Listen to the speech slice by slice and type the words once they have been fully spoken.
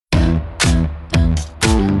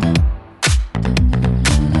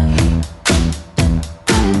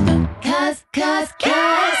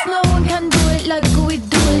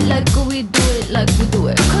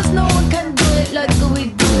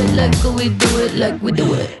it like we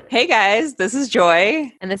do it. Hey guys, this is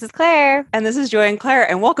Joy. And this is Claire. And this is Joy and Claire.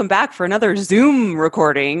 And welcome back for another Zoom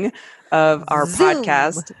recording of our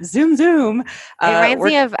podcast. Zoom. It reminds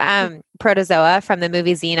me of Protozoa from the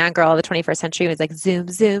movie Xenon Girl of the 21st Century. It was like, zoom,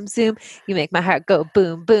 zoom, zoom. You make my heart go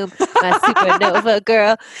boom, boom. My supernova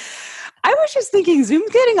girl. I was just thinking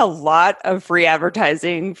Zoom's getting a lot of free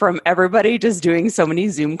advertising from everybody just doing so many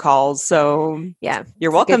Zoom calls. So yeah,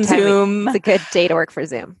 you're welcome, Zoom. It's a good day to work for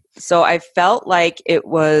Zoom. So I felt like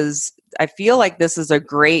I feel like this is a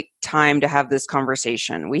great time to have this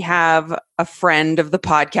conversation. We have a friend of the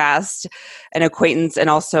podcast, an acquaintance, and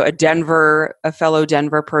also a fellow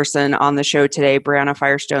Denver person on the show today, Brianna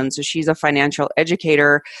Firestone. So she's a financial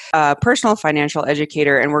educator, personal financial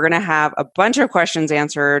educator, and we're going to have a bunch of questions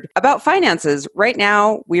answered about finances. Right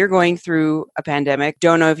now, we are going through a pandemic.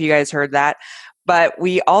 Don't know if you guys heard that. But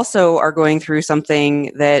we also are going through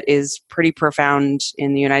something that is pretty profound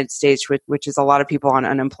in the United States, which is a lot of people on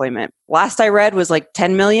unemployment. Last I read was like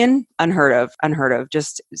 10 million. Unheard of.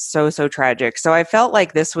 Just so tragic. So I felt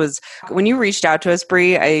like this was, when you reached out to us,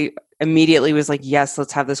 Bri, I immediately was like, yes,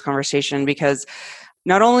 let's have this conversation, because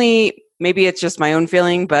not only maybe it's just my own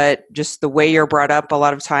feeling, but just the way you're brought up a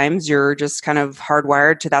lot of times, you're just kind of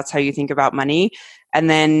hardwired to that's how you think about money. And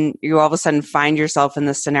then you all of a sudden find yourself in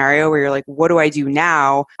this scenario where you're like, what do I do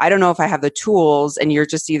now? I don't know if I have the tools. And you're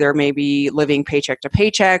just either maybe living paycheck to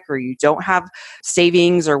paycheck, or you don't have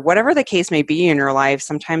savings, or whatever the case may be in your life.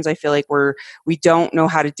 Sometimes I feel like we don't know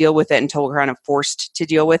how to deal with it until we're kind of forced to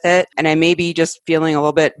deal with it. And I may be just feeling a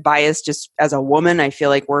little bit biased just as a woman. I feel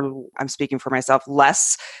like I'm speaking for myself,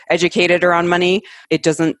 less educated around money. It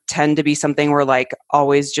doesn't tend to be something we're like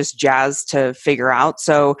always just jazzed to figure out.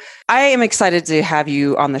 So I am excited to have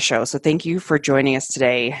you on the show. So thank you for joining us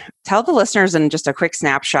today. Tell the listeners in just a quick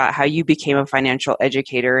snapshot how you became a financial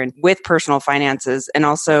educator and with personal finances. And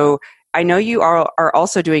also, I know you are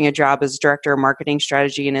also doing a job as Director of Marketing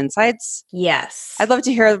Strategy and Insights. Yes. I'd love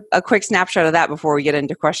to hear a quick snapshot of that before we get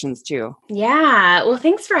into questions too. Yeah. Well,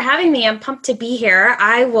 thanks for having me. I'm pumped to be here.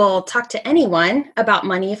 I will talk to anyone about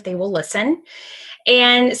money if they will listen.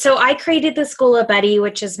 And so I created the School of Betty,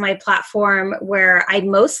 which is my platform where I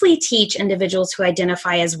mostly teach individuals who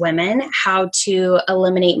identify as women how to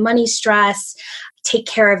eliminate money stress, take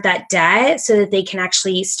care of that debt so that they can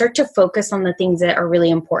actually start to focus on the things that are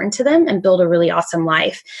really important to them and build a really awesome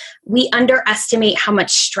life. We underestimate how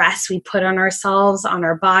much stress we put on ourselves, on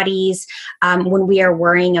our bodies, when we are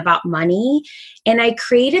worrying about money. And I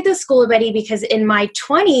created the School of Betty because in my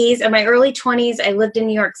early 20s, I lived in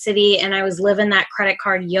New York City and I was living that credit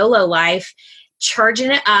card YOLO life,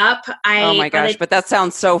 charging it up. Oh my gosh, but that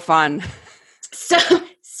sounds so fun.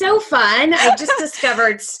 So fun. I just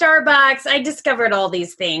discovered Starbucks. I discovered all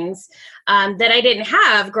these things that I didn't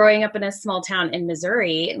have growing up in a small town in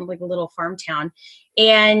Missouri, in like a little farm town.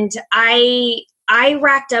 And I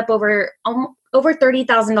racked up over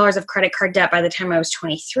 $30,000 of credit card debt by the time I was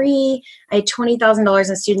 23. I had $20,000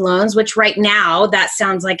 in student loans, which right now that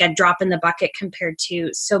sounds like a drop in the bucket compared to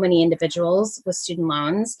so many individuals with student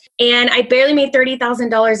loans. And I barely made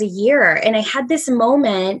 $30,000 a year. And I had this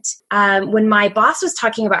moment when my boss was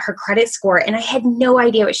talking about her credit score, and I had no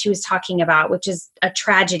idea what she was talking about, which is a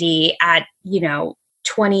tragedy at,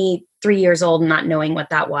 23 years old, not knowing what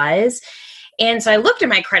that was. And so I looked at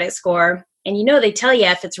my credit score. And they tell you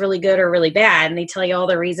if it's really good or really bad, and they tell you all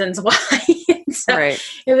the reasons why. So right.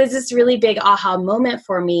 It was this really big aha moment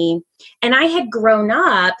for me. And I had grown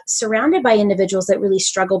up surrounded by individuals that really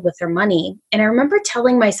struggled with their money. And I remember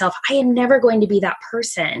telling myself, I am never going to be that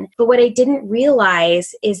person. But what I didn't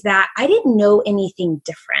realize is that I didn't know anything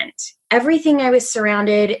different. Everything I was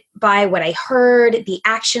surrounded by, what I heard, the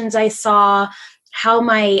actions I saw, how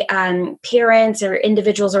my parents or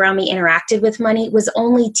individuals around me interacted with money was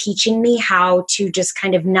only teaching me how to just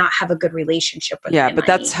kind of not have a know relationship with yeah, my but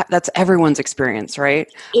money. that's everyone's experience, right?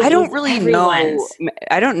 It I don't is really everyone's. know.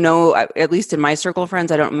 I don't know, at least in my circle of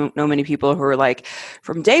friends, I don't know many people who are like,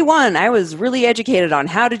 from day one, I was really educated on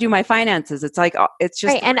how to do my finances. It's like, it's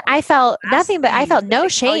just. Right. And I felt nothing, but I felt no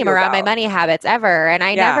shame around my money habits ever. And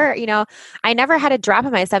I never had a drop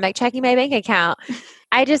in my stomach checking my bank account.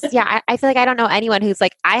 I feel like I don't know anyone who's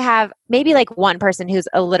like, I have maybe like one person who's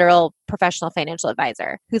a literal professional financial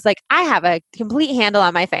advisor who's like, I have a complete handle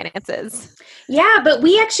on my finances. Yeah, but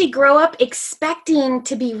we actually grow up expecting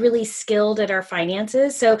to be really skilled at our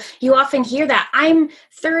finances. So you often hear that I'm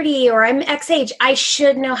 30 or I'm X age. I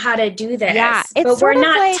should know how to do this. Yeah, but we're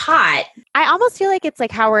not taught. I almost feel like it's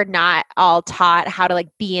like how we're not all taught how to like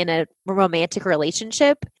be in a romantic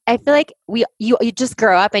relationship. I feel like you just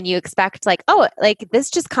grow up and you expect like, oh, like this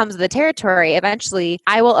just comes with the territory. Eventually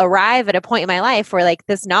I will arrive at a point in my life where like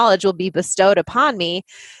this knowledge will be bestowed upon me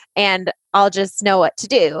and I'll just know what to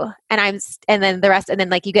do. And then the rest, and then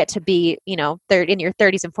like you get to be, you know, in your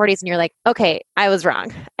 30s and 40s and you're like, okay, I was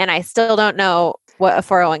wrong. And I still don't know what a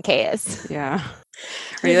 401k is. Yeah.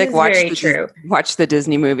 Or you like watch the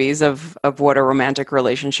Disney movies of what a romantic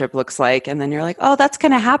relationship looks like. And then you're like, oh, that's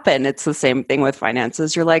going to happen. It's the same thing with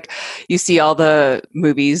finances. You're like, you see all the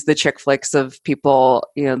movies, the chick flicks of people,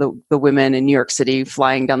 you know, the women in New York City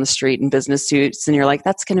flying down the street in business suits. And you're like,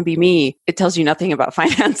 that's going to be me. It tells you nothing about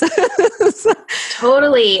finances.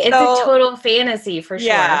 Totally. It's a total fantasy for sure.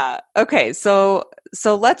 Yeah. Okay. So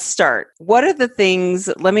let's start. What are the things,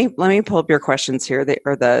 let me pull up your questions here,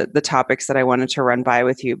 or the topics that I wanted to run by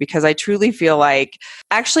with you, because I truly feel like,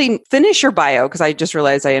 actually finish your bio, because I just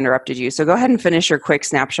realized I interrupted you. So go ahead and finish your quick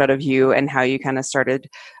snapshot of you and how you kind of started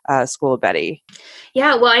School of Betty.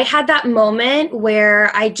 Yeah, well, I had that moment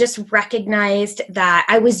where I just recognized that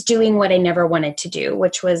I was doing what I never wanted to do,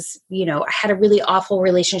 which was, you know, I had a really awful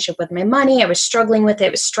relationship with my money. I was struggling with it.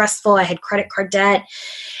 It was stressful. I had credit card debt.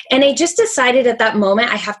 And I just decided at that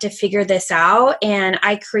moment, I have to figure this out. And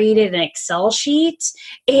I created an Excel sheet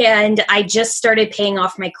and I just started paying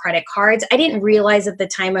off my credit cards. I didn't realize at the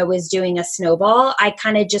time I was doing a snowball. I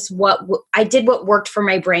kind of just I did what worked for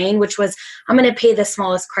my brain, which was I'm going to pay the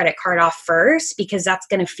smallest credit card off first because that's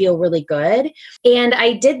going to feel really good. And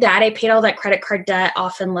I did that. I paid all that credit card debt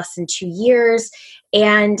off in less than 2 years.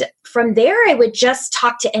 And from there, I would just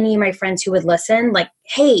talk to any of my friends who would listen, like,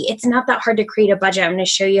 hey, it's not that hard to create a budget. I'm going to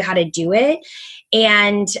show you how to do it.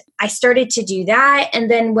 And I started to do that.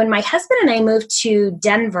 And then when my husband and I moved to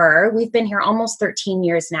Denver, we've been here almost 13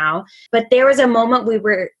 years now, but there was a moment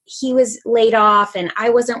he was laid off and I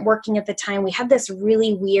wasn't working at the time. We had this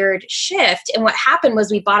really weird shift. And what happened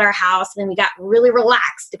was we bought our house and then we got really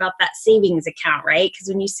relaxed about that savings account, right? Because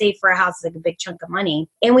when you save for a house, it's like a big chunk of money.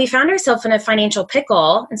 And we found ourselves in a financial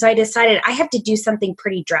pickle. And so I decided I have to do something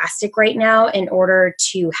pretty drastic right now in order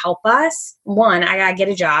to help us. One, I got to get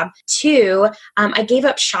a job. Two, I gave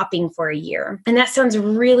up shopping for a year. And that sounds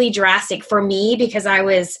really drastic for me because I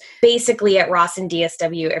was basically at Ross and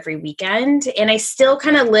DSW every weekend. And I still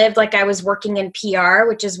kind of lived like I was working in PR,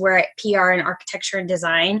 which is where PR and architecture and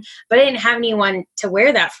design, but I didn't have anyone to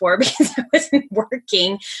wear that for because I wasn't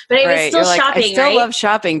working, but I was still shopping. I still love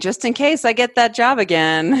shopping just in case I get that job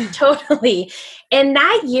again. Totally. And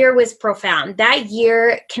that year was profound. That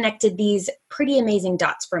year connected these pretty amazing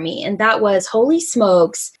dots for me. And that was, holy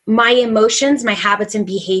smokes, my emotions, my habits and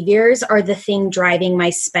behaviors are the thing driving my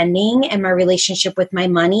spending and my relationship with my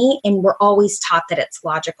money. And we're always taught that it's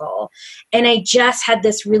logical. And I just had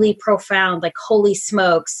this really profound, like, holy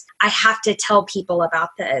smokes, I have to tell people about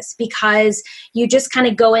this, because you just kind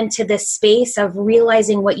of go into this space of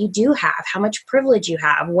realizing what you do have, how much privilege you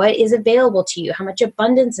have, what is available to you, how much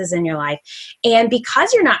abundance is in your life. And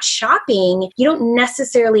because you're not shopping, you don't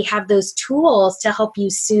necessarily have those tools to help you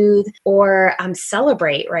soothe or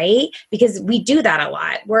celebrate, right? Because we do that a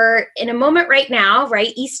lot. We're in a moment right now,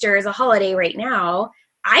 right? Easter is a holiday right now.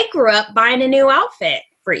 I grew up buying a new outfit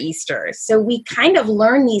for Easter. So we kind of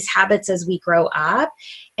learn these habits as we grow up.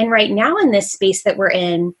 And right now in this space that we're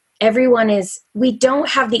in, we don't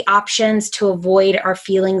have the options to avoid our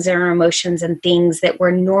feelings and our emotions and things that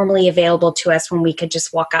were normally available to us when we could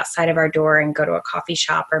just walk outside of our door and go to a coffee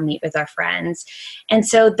shop or meet with our friends. And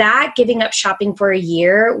so that giving up shopping for a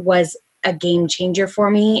year was a game changer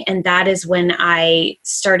for me. And that is when I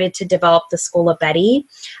started to develop the School of Betty.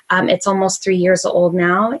 It's almost 3 years old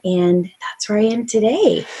now, and that's where I am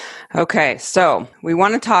today. Okay. So we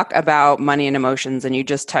want to talk about money and emotions, and you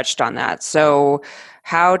just touched on that. So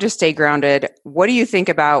how to stay grounded. What do you think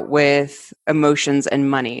about with emotions and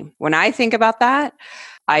money? When I think about that,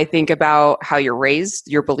 I think about how you're raised,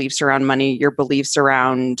 your beliefs around money, your beliefs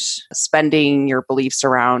around spending, your beliefs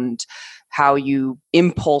around how you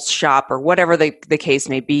impulse shop or whatever the case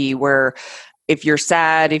may be, where if you're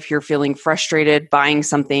sad, if you're feeling frustrated, buying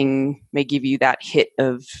something may give you that hit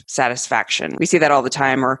of satisfaction. We see that all the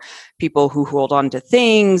time, or people who hold on to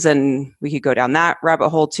things, and we could go down that rabbit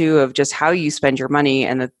hole too, of just how you spend your money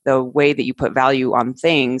and the way that you put value on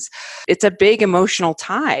things. It's a big emotional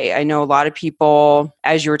tie. I know a lot of people,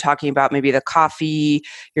 as you were talking about, maybe the coffee,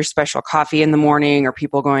 your special coffee in the morning, or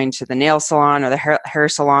people going to the nail salon or the hair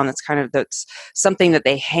salon, that's something that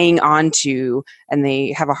they hang on to and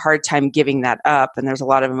they have a hard time giving that up. And there's a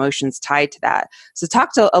lot of emotions tied to that. So talk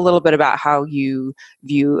a little bit about how you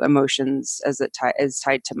view emotions as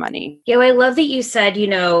tied to money. Yeah, I love that you said,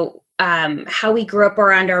 how we grew up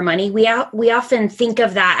around our money, we often think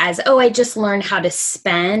of that as, oh, I just learned how to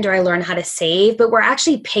spend or I learned how to save, but we're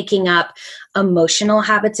actually picking up emotional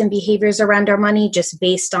habits and behaviors around our money just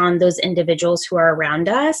based on those individuals who are around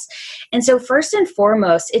us. And so first and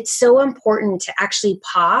foremost, it's so important to actually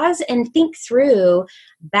pause and think through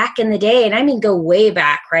back in the day, and I mean go way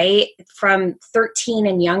back, right? From 13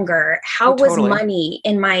 and younger, how was money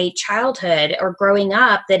in my childhood or growing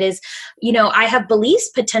up that is, I have beliefs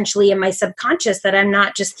potentially in my subconscious that I'm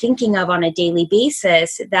not just thinking of on a daily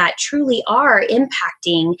basis that truly are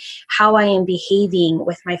impacting how I am behaving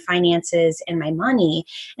with my finances and my money.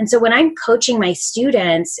 And so when I'm coaching my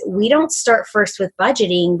students, we don't start first with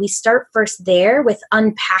budgeting. We start first there with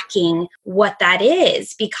unpacking what that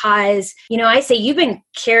is, because, I say you've been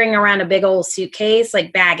carrying around a big old suitcase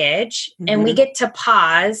like baggage, and we get to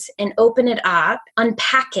pause and open it up,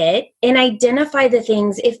 unpack it, and identify the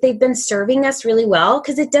things if they've been serving us really well,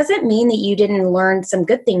 because it doesn't mean that you didn't learn some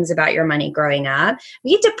good things about your money growing up.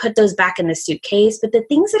 We get to put those back in the suitcase, but the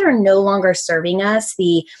things that are no longer serving us,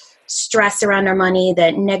 the stress around our money,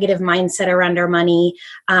 the negative mindset around our money,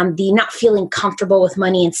 the not feeling comfortable with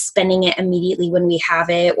money and spending it immediately when we have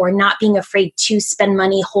it, or not being afraid to spend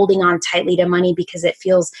money, holding on tightly to money because it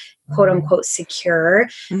feels quote unquote secure.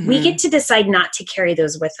 We get to decide not to carry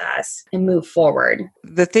those with us and move forward.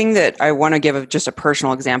 The thing that I want to give just a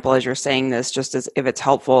personal example as you're saying this, just as if it's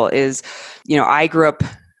helpful, is, I grew up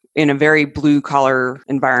in a very blue collar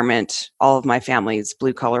environment. All of my family's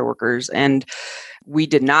blue collar workers, and we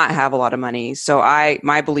did not have a lot of money. So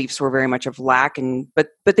my beliefs were very much of lack, but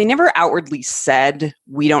they never outwardly said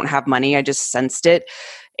we don't have money. I just sensed it.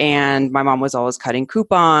 And my mom was always cutting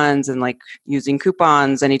coupons and like using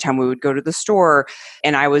coupons anytime we would go to the store.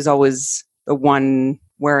 And I was always the one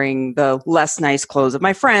wearing the less nice clothes of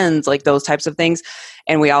my friends, like those types of things.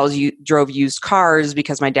 And we always drove used cars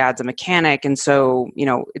because my dad's a mechanic. And so,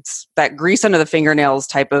 it's that grease under the fingernails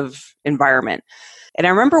type of environment. And I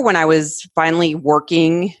remember when I was finally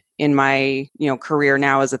working in my, career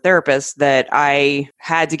now as a therapist, that I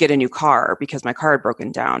had to get a new car because my car had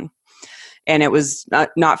broken down. And it was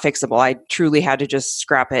not fixable. I truly had to just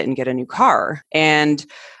scrap it and get a new car. And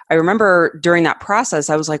I remember during that process,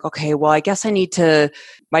 I was like, okay, well, I guess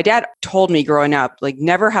my dad told me growing up, like,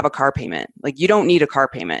 never have a car payment. Like, you don't need a car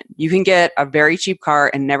payment. You can get a very cheap car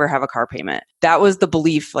and never have a car payment. That was the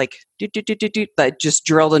belief, like, that just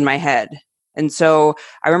drilled in my head. And so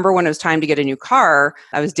I remember when it was time to get a new car,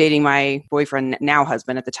 I was dating my boyfriend, now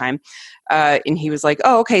husband at the time. And he was like,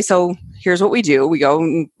 oh, okay, so here's what we do. We go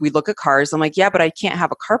and we look at cars. I'm like, yeah, but I can't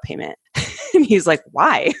have a car payment. And he's like,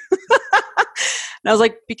 why? And I was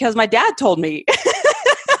like, because my dad told me.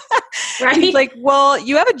 Right? He's like, well,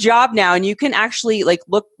 you have a job now and you can actually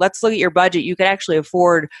let's look at your budget. You could actually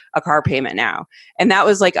afford a car payment now. And that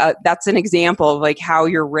was like, that's an example of like how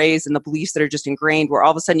you're raised and the beliefs that are just ingrained, where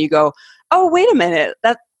all of a sudden you go, oh, wait a minute,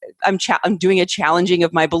 I'm doing a challenging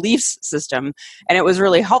of my beliefs system. And it was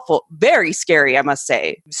really helpful. Very scary, I must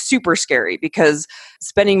say. Super scary, because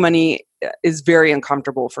spending money is very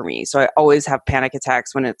uncomfortable for me. So I always have panic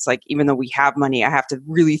attacks when it's like, even though we have money, I have to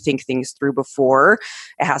really think things through before.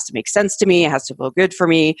 It has to make sense to me. It has to feel good for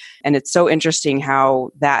me. And it's so interesting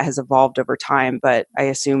how that has evolved over time. But I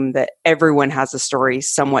assume that everyone has a story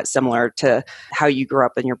somewhat similar to how you grew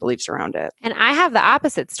up and your beliefs around it. And I have the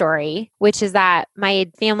opposite story, which is that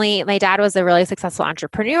my dad was a really successful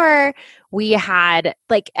entrepreneur. We had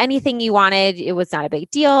like anything you wanted. It was not a big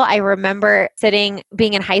deal. I remember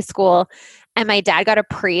being in high school, and my dad got a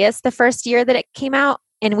Prius the first year that it came out.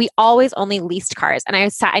 And we always only leased cars.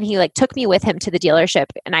 And he like took me with him to the dealership,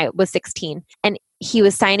 and I was 16, and he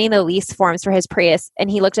was signing the lease forms for his Prius. And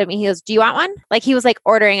he looked at me, he goes, do you want one? Like he was like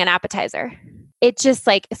ordering an appetizer. It just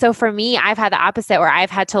like, so for me, I've had the opposite, where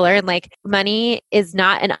I've had to learn like money is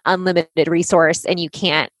not an unlimited resource and you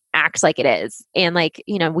can't act like it is. And like,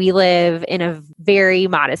 we live in a very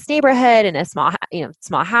modest neighborhood in a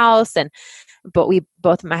small house, but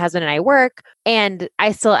both my husband and I work, and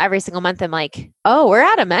I still every single month I'm like, oh, we're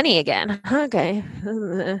out of money again. Okay.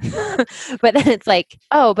 But then it's like,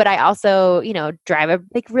 oh, but I also, drive a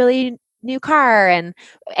like really new car. And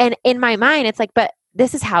in my mind, it's like, but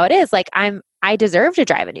this is how it is. Like I deserve to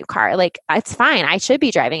drive a new car. Like it's fine. I should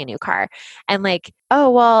be driving a new car. And like, oh,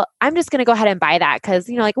 well, I'm just going to go ahead and buy that because,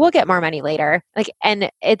 like we'll get more money later. And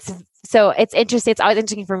it's interesting. It's always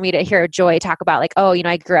interesting for me to hear Joy talk about like, oh,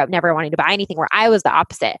 I grew up never wanting to buy anything, where I was the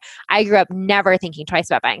opposite. I grew up never thinking twice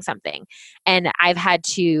about buying something. And I've had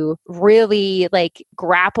to really like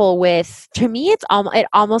grapple with, to me, it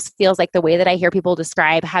almost feels like the way that I hear people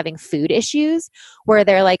describe having food issues, where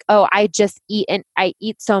they're like, oh, I just eat and I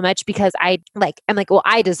eat so much because I'm like, well,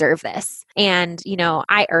 I deserve this. And,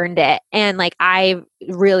 I earned it. And like, I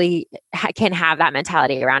really can have that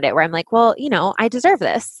mentality around it where I'm like, well, I deserve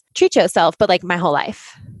this. Treat yourself, but like my whole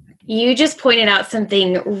life. You just pointed out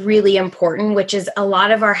something really important, which is a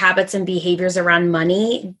lot of our habits and behaviors around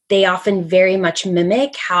money, they often very much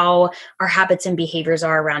mimic how our habits and behaviors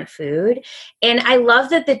are around food. And I love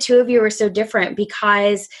that the two of you are so different,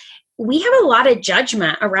 because we have a lot of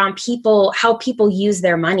judgment around people, how people use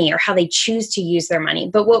their money or how they choose to use their money.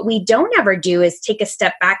 But what we don't ever do is take a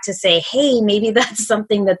step back to say, hey, maybe that's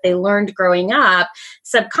something that they learned growing up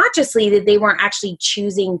subconsciously that they weren't actually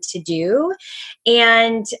choosing to do.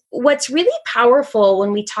 And what's really powerful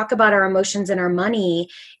when we talk about our emotions and our money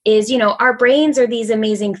is, our brains are these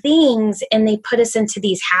amazing things and they put us into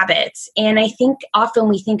these habits. And I think often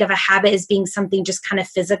we think of a habit as being something just kind of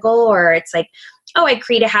physical, or it's like, oh, I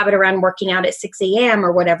create a habit around working out at 6 a.m.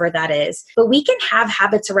 or whatever that is. But we can have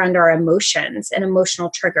habits around our emotions and emotional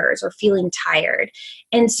triggers or feeling tired.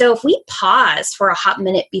 And so if we pause for a hot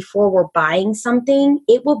minute before we're buying something,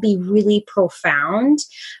 it will be really profound,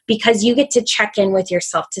 because you get to check in with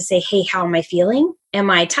yourself to say, hey, how am I feeling? Am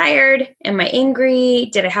I tired? Am I angry?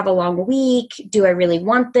 Did I have a long week? Do I really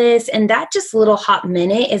want this? And that just little hot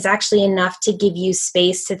minute is actually enough to give you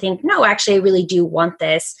space to think, no, actually, I really do want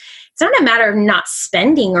this. It's not a matter of not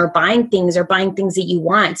spending or buying things that you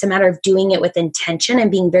want. It's a matter of doing it with intention and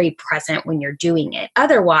being very present when you're doing it.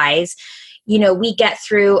 Otherwise, we get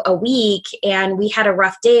through a week and we had a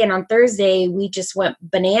rough day, and on Thursday, we just went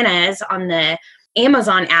bananas on the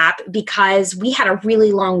Amazon app because we had a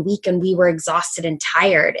really long week and we were exhausted and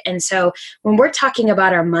tired. And so when we're talking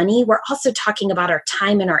about our money, we're also talking about our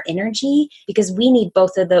time and our energy, because we need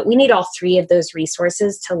all three of those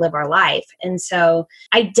resources to live our life. And so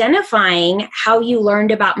identifying how you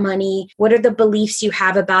learned about money, what are the beliefs you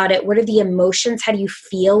have about it? What are the emotions? How do you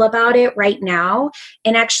feel about it right now?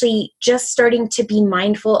 And actually just starting to be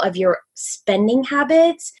mindful of your spending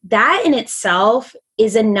habits, that in itself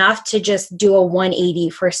is enough to just do a 180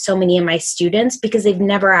 for so many of my students, because they've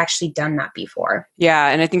never actually done that before. Yeah.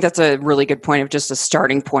 And I think that's a really good point of just a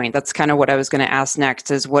starting point. That's kind of what I was going to ask next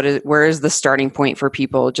is where is the starting point for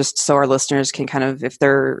people, just so our listeners can kind of, if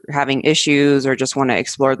they're having issues or just want to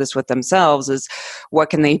explore this with themselves, is what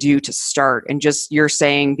can they do to start? And just, you're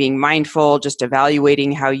saying being mindful, just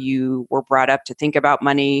evaluating how you were brought up to think about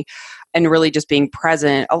money, and really just being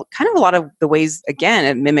present. Kind of a lot of the ways, again,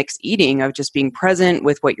 it mimics eating, of just being present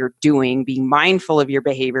with what you're doing, being mindful of your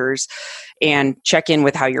behaviors, and check in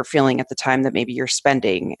with how you're feeling at the time that maybe you're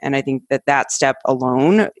spending. And I think that step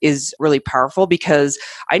alone is really powerful, because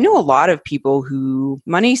I know a lot of people who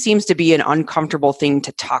money seems to be an uncomfortable thing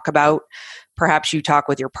to talk about. Perhaps you talk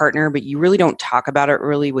with your partner, but you really don't talk about it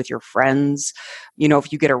really with your friends.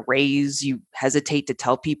 If you get a raise, you hesitate to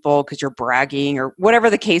tell people because you're bragging or whatever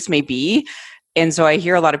the case may be. And so I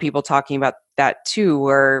hear a lot of people talking about that too,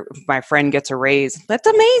 where if my friend gets a raise, that's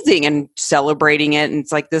amazing, and celebrating it. And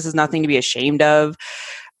it's like, this is nothing to be ashamed of.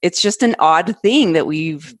 It's just an odd thing that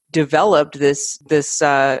we've developed this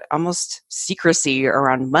almost secrecy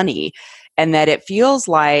around money, and that it feels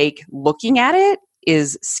like looking at it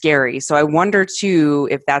is scary. So I wonder too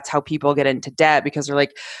if that's how people get into debt, because they're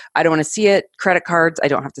like, I don't want to see it. Credit cards, I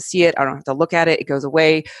don't have to see it. I don't have to look at it. It goes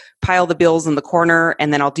away. Pile the bills in the corner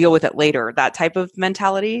and then I'll deal with it later. That type of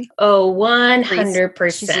mentality. Oh,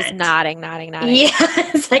 100%. She's just nodding.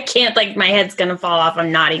 Yes, I can't, my head's going to fall off.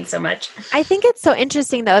 I'm nodding so much. I think it's so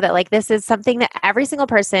interesting though, that this is something that every single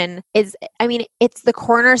person is, it's the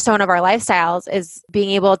cornerstone of our lifestyles, is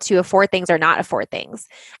being able to afford things or not afford things.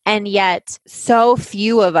 And yet so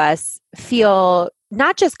few of us feel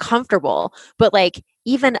not just comfortable, but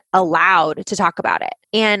even allowed to talk about it.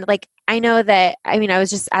 And I know that, I was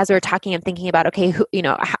just, as we were talking, I'm thinking about, okay,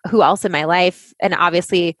 who else in my life? And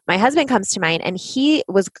obviously my husband comes to mind, and he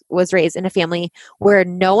was raised in a family where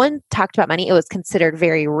no one talked about money. It was considered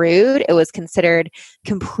very rude. It was considered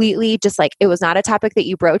completely just it was not a topic that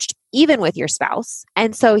you broached, even with your spouse.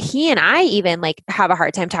 And so he and I even have a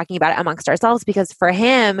hard time talking about it amongst ourselves, because for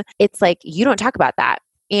him, it's you don't talk about that.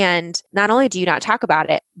 And not only do you not talk about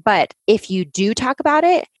it, but if you do talk about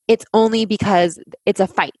it, it's only because it's a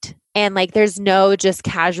fight. And like, there's no just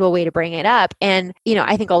casual way to bring it up. And,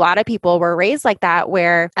 I think a lot of people were raised like that,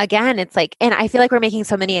 where again, it's like, and I feel like we're making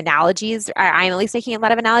so many analogies. I'm at least making a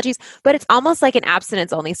lot of analogies, but it's almost like an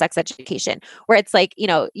abstinence only sex education, where it's like,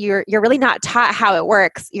 you're really not taught how it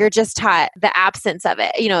works. You're just taught the absence of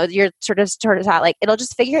it. You're sort of taught like, it'll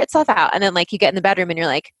just figure itself out. And then like you get in the bedroom and you're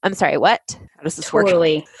like, I'm sorry, what? How does this work?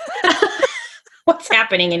 Totally. What's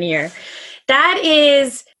happening in here? That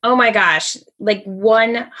is, oh my gosh, like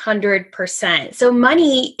 100%. So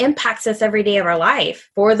money impacts us every day of our life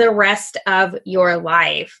for the rest of your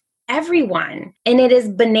life. Everyone. And it is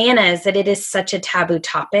bananas that it is such a taboo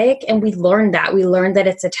topic. And we learned that. We learned that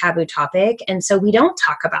it's a taboo topic. And so we don't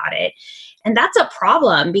talk about it. And that's a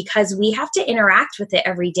problem because we have to interact with it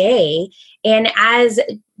every day. And as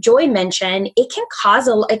Joy mentioned, it can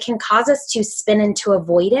cause us to spin into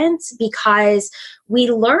avoidance because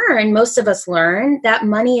most of us learn that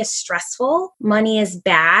money is stressful, money is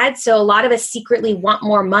bad. So a lot of us secretly want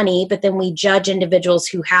more money, but then we judge individuals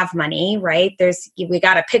who have money, right? We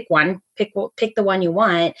got to pick one, pick the one you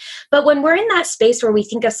want. But when we're in that space where we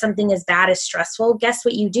think of something as bad as stressful, guess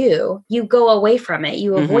what you do? You go away from it.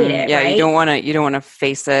 You avoid it, yeah, right? You don't want to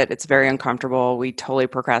face it. It's very uncomfortable. We totally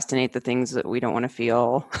procrastinate the things that we don't want to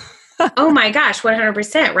feel. Oh my gosh,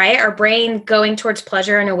 100%, right? Our brain going towards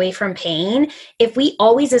pleasure and away from pain. If we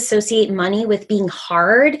always associate money with being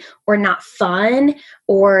hard or not fun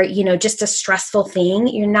or, just a stressful thing,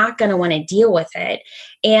 you're not going to want to deal with it.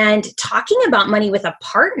 And talking about money with a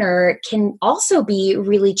partner can also be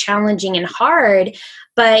really challenging and hard.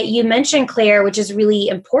 But you mentioned, Claire, which is really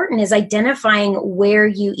important, is identifying where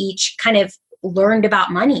you each kind of learned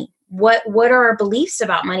about money. What are our beliefs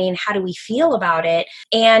about money and how do we feel about it?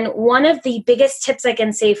 And one of the biggest tips I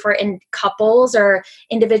can say for couples or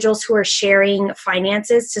individuals who are sharing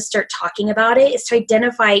finances to start talking about it is to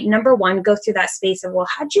identify, number one, go through that space of, well,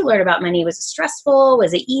 how did you learn about money? Was it stressful?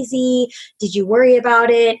 Was it easy? Did you worry about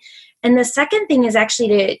it? And the second thing is actually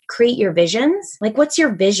to create your visions. Like, what's your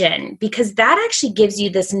vision? Because that actually gives you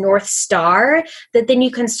this North Star that then you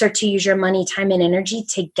can start to use your money, time, and energy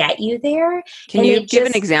to get you there. Can you give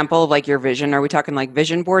an example of like your vision? Are we talking like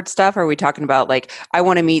vision board stuff? Or are we talking about like, I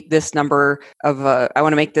want to meet this number of, I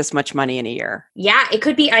want to make this much money in a year? Yeah, it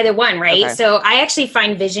could be either one, right? Okay. So I actually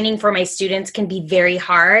find visioning for my students can be very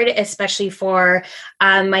hard, especially for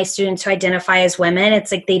my students who identify as women.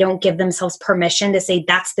 It's like they don't give themselves permission to say,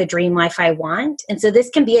 that's the dream life I want. And so this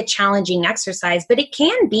can be a challenging exercise, but it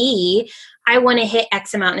can be, I want to hit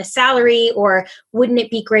X amount in a salary, or wouldn't it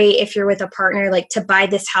be great if you're with a partner, like to buy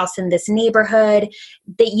this house in this neighborhood,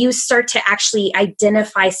 that you start to actually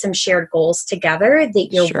identify some shared goals together that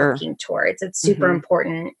you're working towards. It's super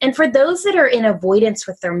important. And for those that are in avoidance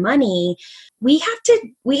with their money, we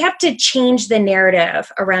have to change the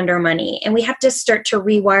narrative around our money, and we have to start to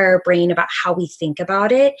rewire our brain about how we think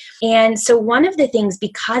about it. And so one of the things,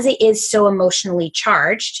 because it is so emotionally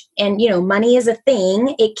charged, and money is a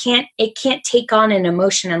thing, it can't take on an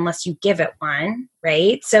emotion unless you give it one,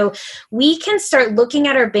 right? So we can start looking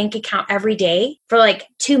at our bank account every day for like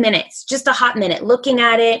 2 minutes, just a hot minute, looking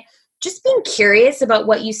at it, just being curious about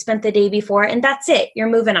what you spent the day before, and that's it. You're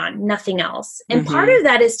moving on, nothing else. And part of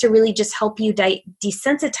that is to really just help you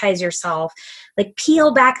desensitize yourself, like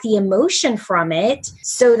peel back the emotion from it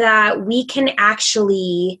so that we can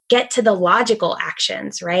actually get to the logical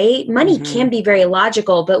actions, right? Money can be very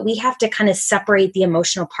logical, but we have to kind of separate the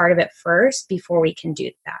emotional part of it first before we can do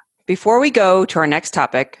that. Before we go to our next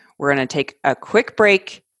topic, we're going to take a quick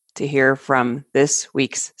break to hear from this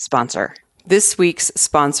week's sponsor. This week's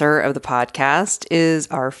sponsor of the podcast is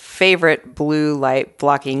our favorite blue light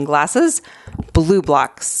blocking glasses,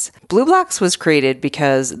 BlueBlox. BlueBlox was created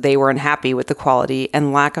because they were unhappy with the quality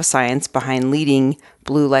and lack of science behind leading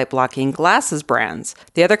blue light blocking glasses brands.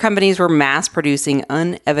 The other companies were mass producing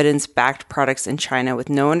unevidence-backed products in China with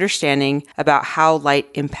no understanding about how light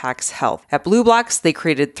impacts health. At BlueBlox, they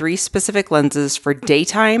created 3 specific lenses for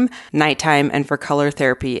daytime, nighttime, and for color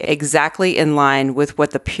therapy, exactly in line with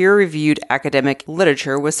what the peer-reviewed academic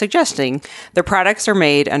literature was suggesting. Their products are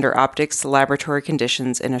made under optics laboratory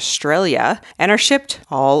conditions in Australia and are shipped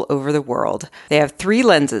all over the world. They have 3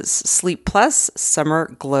 lenses: Sleep Plus,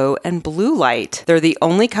 Summer Glow, and Blue Light. They're the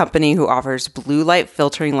only company who offers blue light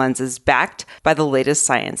filtering lenses backed by the latest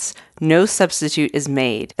science. No substitute is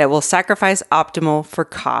made that will sacrifice optimal for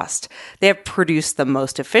cost. They have produced the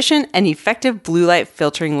most efficient and effective blue light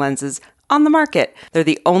filtering lenses on the market. They're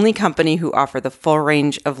the only company who offer the full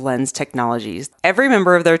range of lens technologies. Every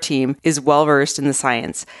member of their team is well-versed in the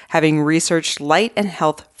science, having researched light and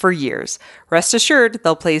health for years. Rest assured,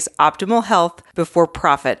 they'll place optimal health before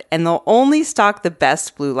profit, and they'll only stock the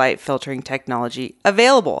best blue light filtering technology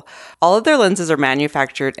available. All of their lenses are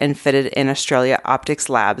manufactured and fitted in Australia Optics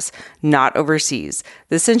Labs, not overseas.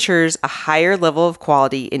 This ensures a higher level of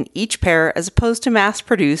quality in each pair as opposed to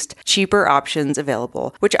mass-produced, cheaper options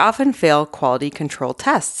available, which often fail quality control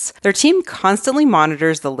tests. Their team constantly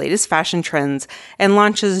monitors the latest fashion trends and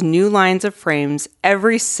launches new lines of frames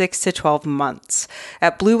every 6 to 12 months.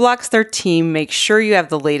 At BlueBlox, their team makes sure you have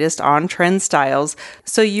the latest on-trend styles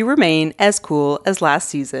so you remain as cool as last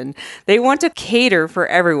season. They want to cater for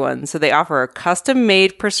everyone, so they offer a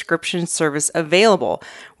custom-made prescription service available.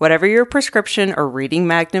 Whatever your prescription or reading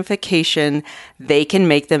magnification, they can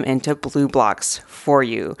make them into BlueBlox for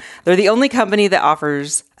you. They're the only company that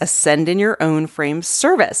offers a send-in-your-own frame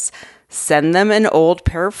service. Send them an old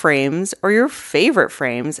pair of frames or your favorite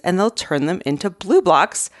frames, and they'll turn them into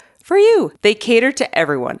BlueBlox for you. They cater to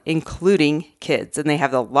everyone, including kids, and they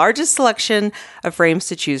have the largest selection of frames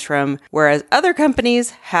to choose from, whereas other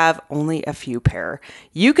companies have only a few pair.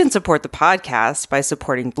 You can support the podcast by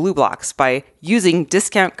supporting BlueBlox by using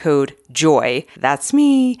discount code JOY. That's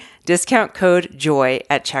me. Discount code JOY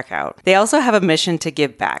at checkout. They also have a mission to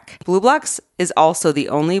give back. BlueBlox is also the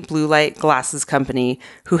only blue light glasses company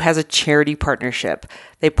who has a charity partnership.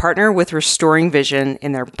 They partner with Restoring Vision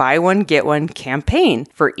in their buy one, get one campaign.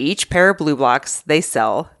 For each pair of BlueBlox they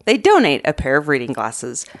sell, they donate a pair of reading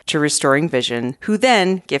glasses to Restoring Vision, who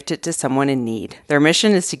then gift it to someone in need. Their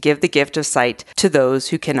mission is to give the gift of sight to those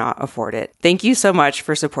who cannot afford it. Thank you so much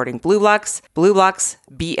for supporting BlueBlox. BlueBlox,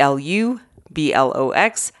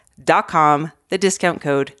 BlueBlox.com. The discount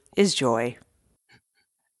code is JOY.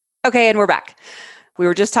 Okay, and we're back. We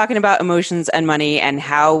were just talking about emotions and money and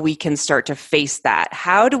how we can start to face that.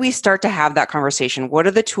 How do we start to have that conversation? What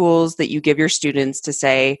are the tools that you give your students to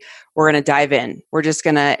say, we're going to dive in? We're just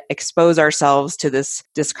going to expose ourselves to this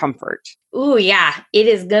discomfort. Ooh, yeah, it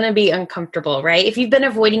is going to be uncomfortable, right? If you've been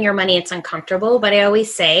avoiding your money, it's uncomfortable. But I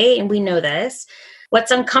always say, and we know this, what's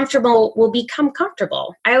uncomfortable will become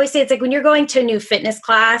comfortable. I always say it's like when you're going to a new fitness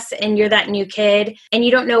class and you're that new kid and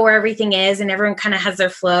you don't know where everything is and everyone kind of has their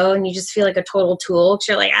flow and you just feel like a total tool.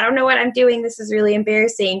 You're like, I don't know what I'm doing. This is really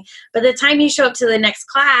embarrassing. But the time you show up to the next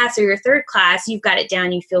class or your third class, you've got it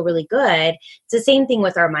down. You feel really good. It's the same thing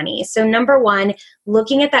with our money. So number one,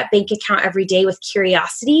 looking at that bank account every day with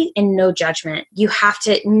curiosity and no judgment. You have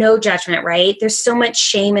to, no judgment, right? There's so much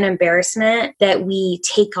shame and embarrassment that we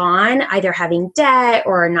take on, either having debt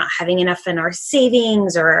or not having enough in our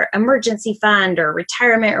savings or emergency fund or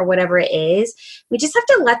retirement or whatever it is. We just have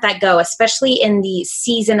to let that go, especially in the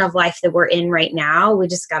season of life that we're in right now. We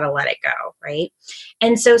just got to let it go, right?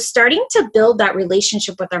 And so starting to build that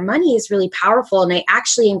relationship with our money is really powerful. And I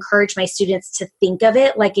actually encourage my students to think of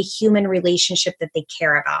it like a human relationship that they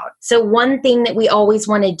care about. So one thing that we always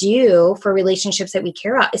want to do for relationships that we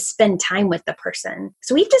care about is spend time with the person.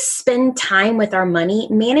 So we have to spend time with our money.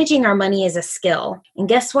 Managing our money is a skill. And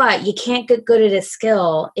guess what? You can't get good at a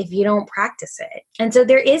skill if you don't practice it. And so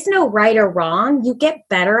there is no right or wrong. You get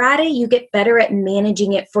better at it. You get better at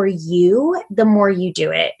managing it for you the more you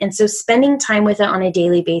do it. And so spending time with it on a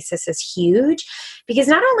daily basis is huge, because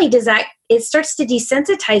not only does that, it starts to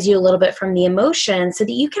desensitize you a little bit from the emotion so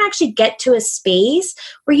that you can actually get to a space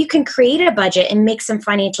where you can create a budget and make some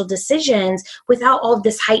financial decisions without all of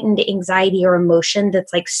this heightened anxiety or emotion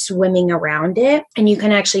that's like swimming around it. And you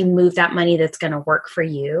can actually move that money that's going to work for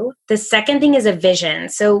you. The second thing is a vision.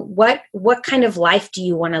 So what kind of life do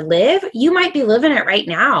you want to live? You might be living it right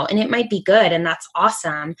now and it might be good and that's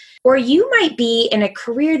awesome. Or you might be in a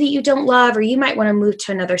career that you don't love, or you might want to move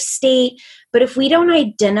to another state. But if we don't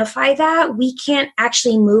identify that, we can't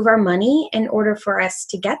actually move our money in order for us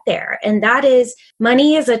to get there. And that is,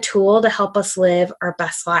 money is a tool to help us live our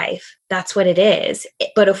best life. That's what it is.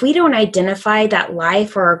 But if we don't identify that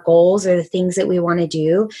life or our goals or the things that we want to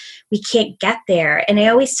do, we can't get there. And I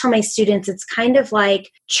always tell my students, it's kind of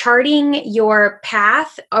like charting your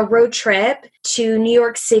path, a road trip to New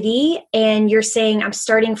York City, and you're saying, I'm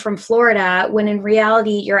starting from Florida, when in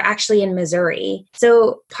reality, you're actually in Missouri.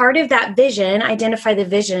 So part of that vision, identify the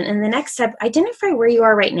vision. And the next step, identify where you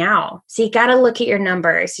are right now. So you got to look at your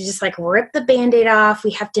numbers. You just like rip the Band-Aid off.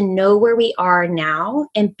 We have to know where we are now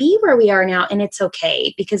and be where we are now. And it's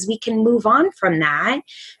okay, because we can move on from that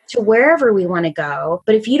to wherever we want to go.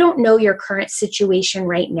 But if you don't know your current situation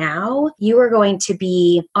right now, you are going to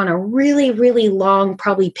be on a really, really long,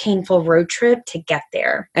 probably painful road trip to get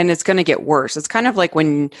there. And it's going to get worse. It's kind of like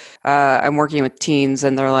when I'm working with teens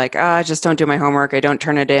and they're like, I just don't do my homework. I don't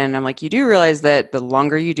turn it in. I'm like, you do realize that the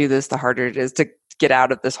longer you do this, the harder it is to get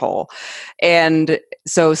out of this hole. And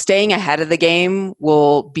so staying ahead of the game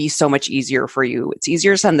will be so much easier for you. It's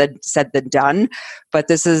easier said than done, but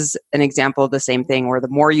this is an example of the same thing where the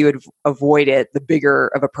more you avoid it, the bigger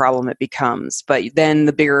of a problem it becomes. But then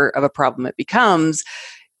the bigger of a problem it becomes,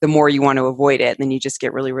 the more you want to avoid it. And then you just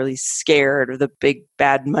get really, really scared of the big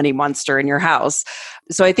bad money monster in your house.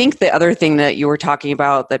 So I think the other thing that you were talking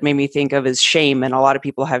about that made me think of is shame. And a lot of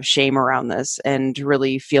people have shame around this and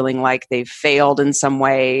really feeling like they've failed in some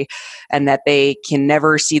way and that they can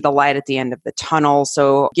never see the light at the end of the tunnel.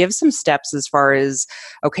 So give some steps as far as,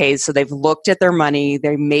 okay, so they've looked at their money.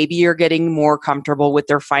 They maybe are getting more comfortable with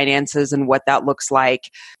their finances and what that looks like.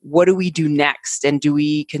 What do we do next? And do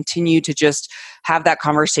we continue to just have that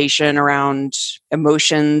conversation around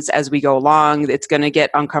emotions as we go along? It's going to get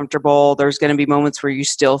uncomfortable. There's going to be moments where you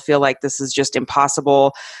still feel like this is just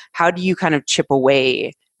impossible. How do you kind of chip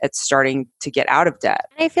away at starting to get out of debt?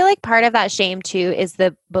 I feel like part of that shame too is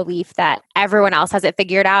the belief that everyone else has it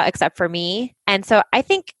figured out except for me. And so I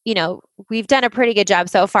think, we've done a pretty good job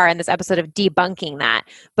so far in this episode of debunking that.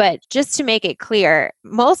 But just to make it clear,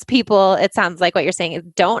 most people, it sounds like what you're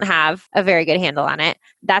saying, don't have a very good handle on it.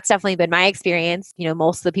 That's definitely been my experience.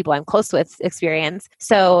 Most of the people I'm close with experience.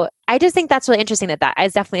 So I just think that's really interesting that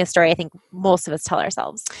is definitely a story I think most of us tell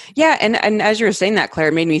ourselves. Yeah. And as you were saying that, Claire,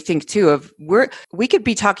 it made me think too of we could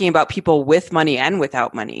be talking about people with money and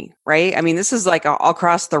without money, right? I mean, this is like all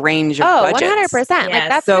across the range of budgets. 100%. Yes. Like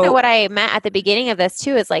that's kind of what I meant at the beginning of this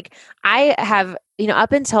too, is like, I have,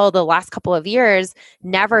 up until the last couple of years,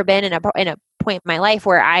 never been in a point in my life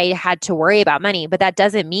where I had to worry about money. But that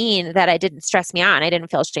doesn't mean that it didn't stress me out and I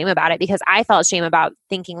didn't feel shame about it, because I felt shame about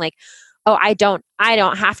thinking like, oh, I don't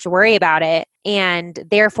have to worry about it. And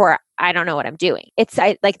therefore I don't know what I'm doing.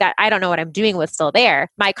 Like that I don't know what I'm doing was still there.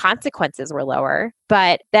 My consequences were lower,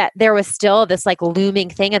 but that there was still this like looming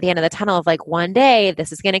thing at the end of the tunnel of like, one day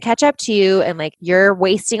this is going to catch up to you. And like, you're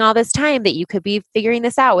wasting all this time that you could be figuring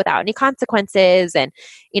this out without any consequences. And,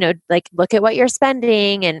 like look at what you're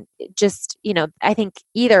spending. And just, I think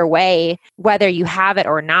either way, whether you have it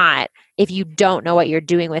or not, if you don't know what you're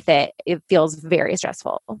doing with it, it feels very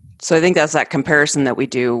stressful. So I think that's that comparison that we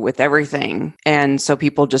do with everything. And so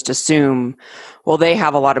people just assume, well, they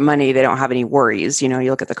have a lot of money, they don't have any worries. You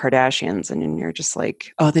look at the Kardashians and you're just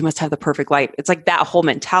like, oh, they must have the perfect life. It's like that whole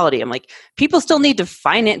mentality. I'm like, people still need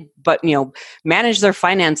to manage their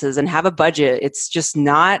finances and have a budget. It's just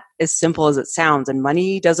not as simple as it sounds. And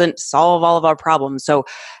money doesn't solve all of our problems. So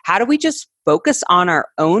how do we just focus on our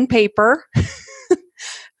own paper?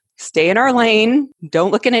 Stay in our lane,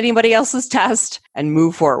 don't look at anybody else's test, and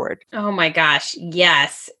move forward. Oh my gosh,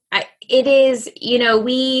 yes. It is,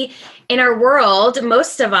 we, in our world,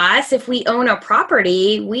 most of us, if we own a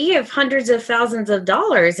property, we have hundreds of thousands of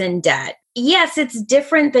dollars in debt. Yes, it's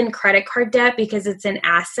different than credit card debt because it's an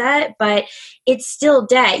asset, but it's still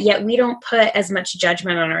debt, yet we don't put as much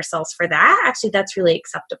judgment on ourselves for that. Actually, that's really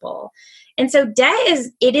acceptable. And so debt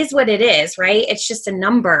is what it is, right? It's just a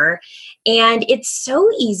number. And it's so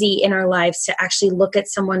easy in our lives to actually look at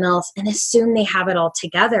someone else and assume they have it all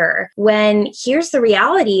together. When here's the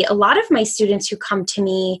reality, a lot of my students who come to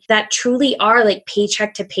me that truly are like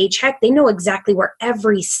paycheck to paycheck, they know exactly where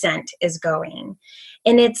every cent is going.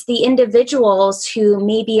 And it's the individuals who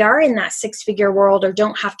maybe are in that six-figure world or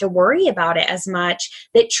don't have to worry about it as much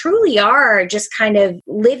that truly are just kind of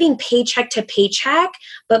living paycheck to paycheck,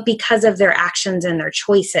 but because of their actions and their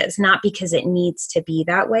choices, not because it needs to be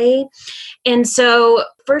that way. And so,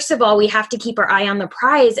 first of all, we have to keep our eye on the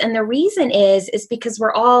prize. And the reason is because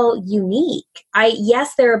we're all unique.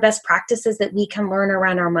 Yes, there are best practices that we can learn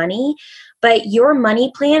around our money, but your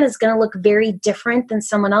money plan is going to look very different than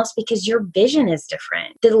someone else because your vision is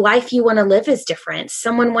different. The life you want to live is different.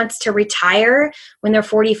 Someone wants to retire when they're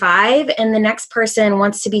 45 and the next person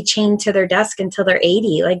wants to be chained to their desk until they're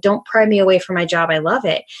 80. Like, don't pry me away from my job. I love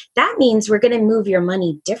it. That means we're going to move your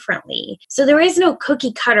money differently. So there is no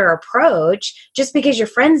cookie cutter approach. Just because your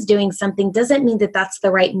friend's doing something doesn't mean that that's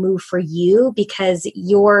the right move for you, because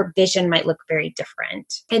your vision might look very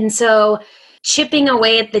different. And so chipping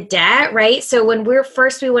away at the debt, right? So when we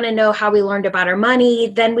want to know how we learned about our money,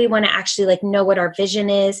 then we want to actually know what our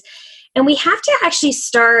vision is. And we have to actually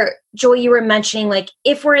start, Joy, you were mentioning,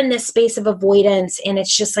 if we're in this space of avoidance and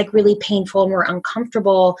it's just really painful and we're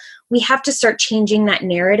uncomfortable, we have to start changing that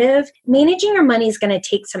narrative. Managing our money is going to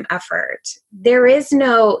take some effort. There is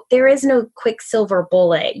no quick silver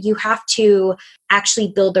bullet. You have to actually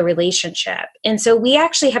build a relationship. And so we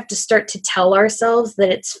actually have to start to tell ourselves that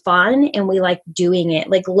it's fun and we like doing it.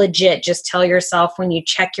 Legit, just tell yourself when you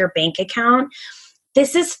check your bank account,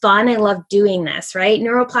 this is fun. I love doing this, right?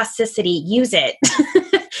 Neuroplasticity, use it.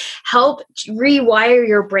 Help rewire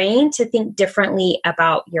your brain to think differently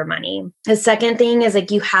about your money. The second thing is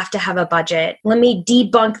like, you have to have a budget. Let me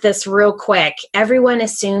debunk this real quick. Everyone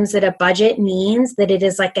assumes that a budget means that it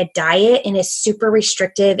is like a diet and is super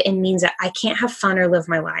restrictive and means that I can't have fun or live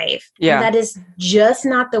my life. Yeah. And that is just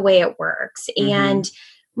not the way it works. And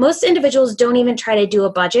most individuals don't even try to do a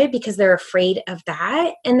budget because they're afraid of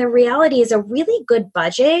that. And the reality is a really good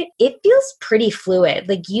budget, it feels pretty fluid.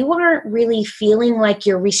 Like you aren't really feeling like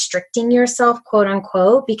you're restricting yourself, quote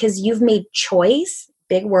unquote, because you've made choice,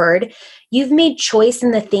 big word. You've made choice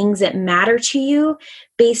in the things that matter to you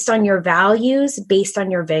based on your values, based on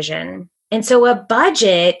your vision. And so a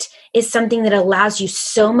budget is something that allows you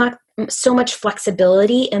so much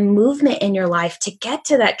flexibility and movement in your life to get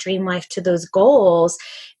to that dream life, to those goals,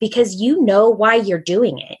 because you know why you're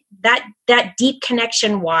doing it. That deep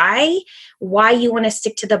connection, why you want to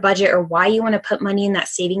stick to the budget or why you want to put money in that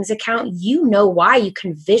savings account, you know why. You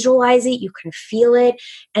can visualize it, you can feel it.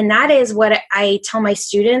 And that is what I tell my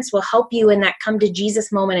students will help you in that come to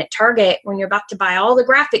Jesus moment at Target when you're about to buy all the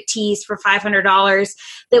graphic tees for $500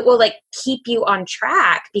 that will like keep you on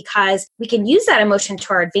track, because we can use that emotion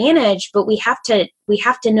to our advantage, but we have to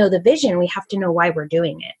know the vision. We have to know why we're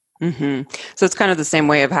doing it. So it's kind of the same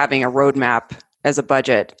way of having a roadmap as a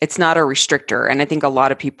budget. It's not a restrictor. And I think a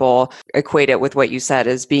lot of people equate it with what you said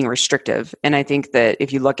as being restrictive. And I think that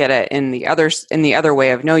if you look at it in the other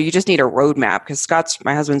way of, no, you just need a roadmap, because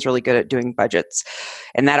my husband's really good at doing budgets.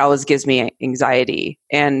 And that always gives me anxiety.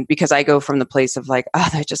 And because I go from the place of like, oh,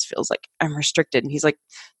 that just feels like I'm restricted. And he's like,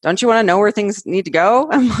 don't you want to know where things need to go?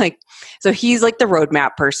 I'm like, so he's like the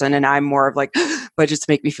roadmap person. And I'm more of like, budgets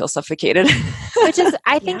make me feel suffocated. Which is,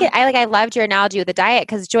 I think, I loved your analogy with the diet,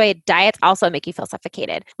 because Joy, diets also make you feel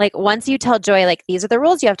suffocated. Like once you tell Joy, like, these are the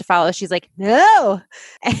rules you have to follow, she's like, no.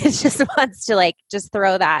 And it just wants to like, just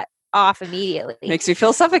throw that off immediately. Makes you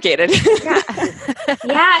feel suffocated.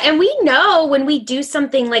 Yeah. And we know when we do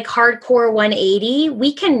something like hardcore 180,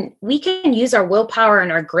 we can use our willpower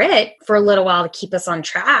and our grit for a little while to keep us on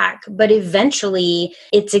track. But eventually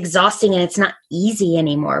it's exhausting and it's not easy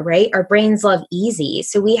anymore, right? Our brains love easy.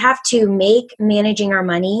 So we have to make managing our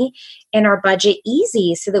money and our budget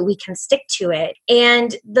easy so that we can stick to it.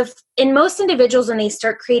 And in most individuals, when they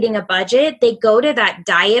start creating a budget, they go to that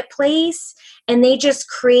diet place and they just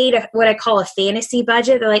create what I call a fantasy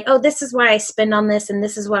budget. They're like, oh, this is what I spend on this and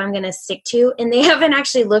this is what I'm going to stick to. And they haven't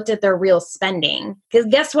actually looked at their real spending. Because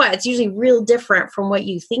guess what? It's usually real different from what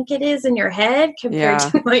you think it is in your head compared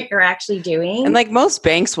to what you're actually doing. And like most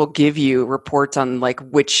banks will give you reports on like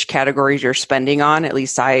which categories you're spending on. At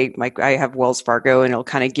least I have Wells Fargo, and it'll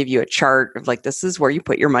kind of give you a chart of like, this is where you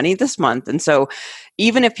put your money this month. And so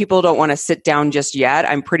even if people don't want to sit down just yet,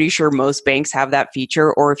 I'm pretty sure most banks have that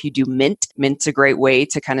feature. Or if you do Mint's a great way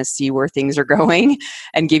to kind of see where things are going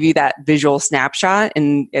and give you that visual snapshot.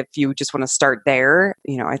 And if you just want to start there,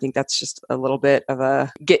 I think that's just a little bit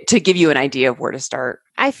of to give you an idea of where to start.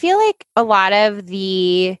 I feel like a lot of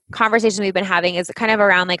the conversation we've been having is kind of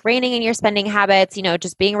around like reining in your spending habits,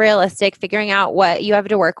 just being realistic, figuring out what you have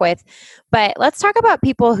to work with. But let's talk about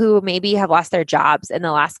people who maybe have lost their jobs in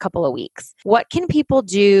the last couple of weeks. What can people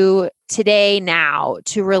do today, now,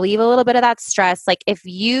 to relieve a little bit of that stress? Like if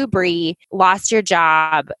you, Bree, lost your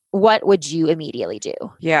job, what would you immediately do?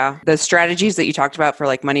 Yeah. The strategies that you talked about for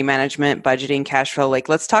like money management, budgeting, cash flow, like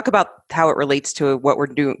let's talk about how it relates to what we're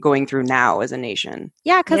going through now as a nation.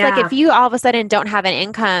 Yeah. Because like if you all of a sudden don't have an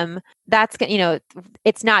income, that's,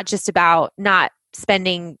 it's not just about not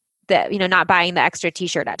spending not buying the extra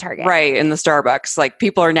t-shirt at Target. Right. In the Starbucks. Like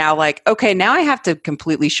people are now like, okay, now I have to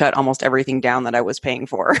completely shut almost everything down that I was paying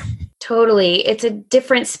for. Totally. It's a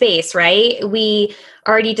different space, right? We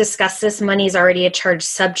already discussed this. Money's already a charged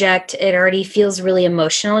subject. It already feels really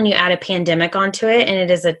emotional, and you add a pandemic onto it, and it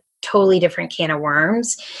is a totally different can of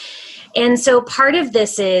worms. And so part of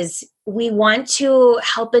this is we want to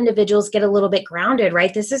help individuals get a little bit grounded,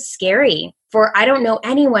 right? This is scary. I don't know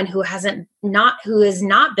anyone who has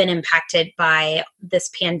not been impacted by this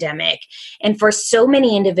pandemic. And for so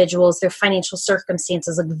many individuals, their financial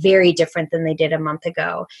circumstances look very different than they did a month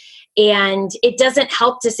ago. And it doesn't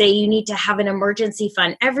help to say you need to have an emergency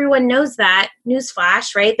fund. Everyone knows that.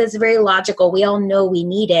 Newsflash, right? That's very logical. We all know we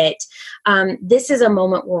need it. This is a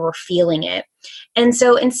moment where we're feeling it. And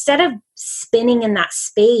so instead of spinning in that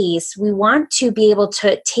space, we want to be able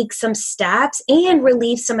to take some steps and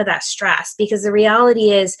relieve some of that stress, because the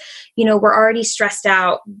reality is, we're already stressed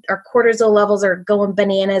out. Our cortisol levels are going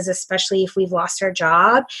bananas, especially if we've lost our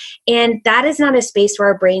job. And that is not a space where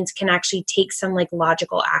our brains can actually take some like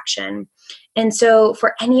logical action. And so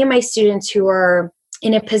for any of my students who are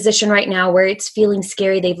in a position right now where it's feeling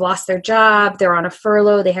scary, they've lost their job, they're on a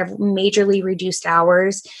furlough, they have majorly reduced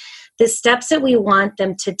hours, the steps that we want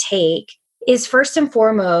them to take is first and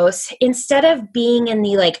foremost, instead of being in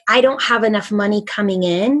the like, I don't have enough money coming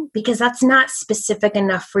in, because that's not specific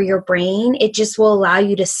enough for your brain. It just will allow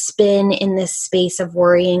you to spin in this space of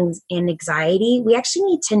worrying and anxiety. We actually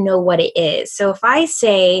need to know what it is. So if I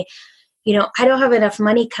say, I don't have enough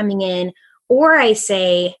money coming in, or I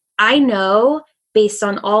say, I know based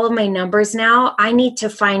on all of my numbers now, I need to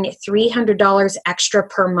find $300 extra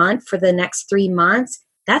per month for the next 3 months.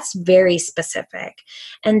 That's very specific.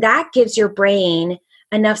 And that gives your brain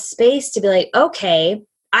enough space to be like, okay,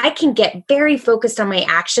 I can get very focused on my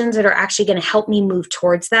actions that are actually going to help me move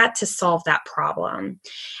towards that to solve that problem.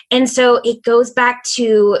 And so it goes back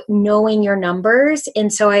to knowing your numbers.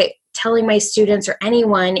 And so telling my students or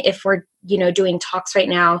anyone, if we're doing talks right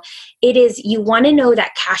now, it is, you want to know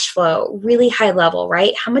that cash flow really high level,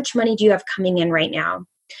 right? How much money do you have coming in right now?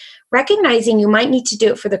 Recognizing you might need to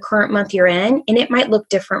do it for the current month you're in, and it might look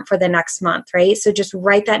different for the next month, right? So just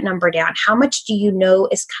write that number down. How much do you know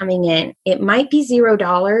is coming in? It might be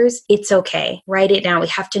 $0. It's okay. Write it down. We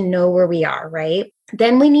have to know where we are, right?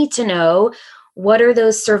 Then we need to know, what are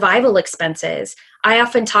those survival expenses? I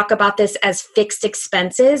often talk about this as fixed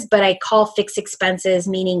expenses, but I call fixed expenses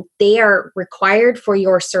meaning they are required for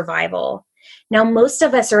your survival. Now, most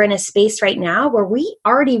of us are in a space right now where we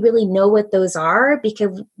already really know what those are,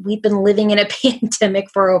 because we've been living in a pandemic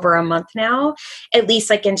for over a month now, at least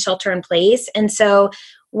like in shelter in place. And so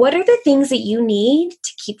what are the things that you need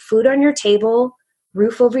to keep food on your table,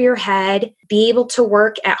 roof over your head, be able to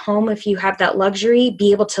work at home if you have that luxury,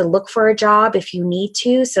 be able to look for a job if you need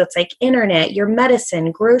to. So it's like internet, your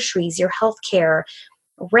medicine, groceries, your healthcare,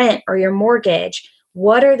 rent, or your mortgage.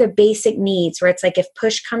 What are the basic needs where it's like, if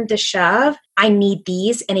push come to shove, I need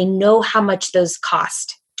these and I know how much those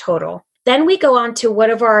cost total. Then we go on to what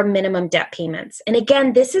are our minimum debt payments. And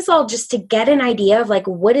again, this is all just to get an idea of like,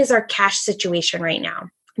 what is our cash situation right now?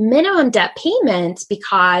 Minimum debt payments,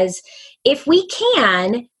 because if we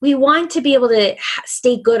can, we want to be able to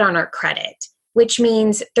stay good on our credit, which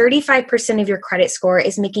means 35% of your credit score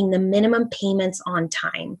is making the minimum payments on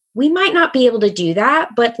time. We might not be able to do that,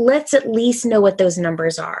 but let's at least know what those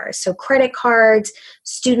numbers are. So credit cards,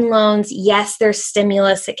 student loans, yes, there's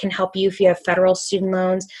stimulus that can help you if you have federal student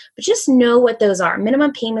loans, but just know what those are,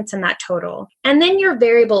 minimum payments and that total. And then your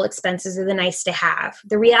variable expenses are the nice to have.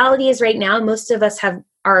 The reality is right now, most of us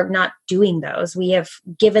are not doing those. We have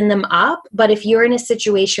given them up. But if you're in a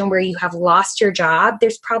situation where you have lost your job,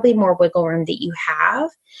 there's probably more wiggle room that you have.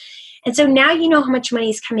 And so now you know how much money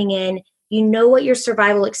is coming in. You know what your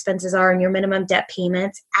survival expenses are and your minimum debt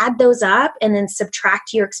payments. Add those up and then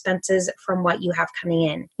subtract your expenses from what you have coming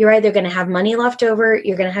in. You're either going to have money left over,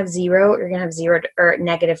 you're going to have zero, or you're going to have zero or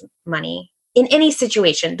negative money. In any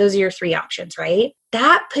situation, those are your three options, right?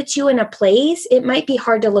 That puts you in a place, it might be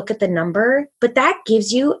hard to look at the number, but that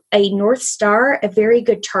gives you a North Star, a very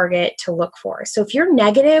good target to look for. So if you're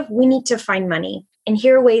negative, we need to find money. And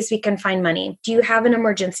here are ways we can find money. Do you have an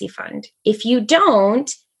emergency fund? If you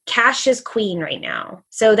don't, cash is queen right now.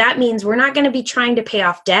 So that means we're not going to be trying to pay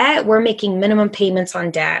off debt. We're making minimum payments on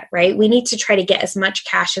debt, right? We need to try to get as much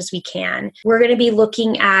cash as we can. We're going to be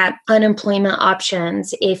looking at unemployment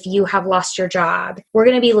options if you have lost your job. We're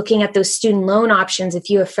going to be looking at those student loan options if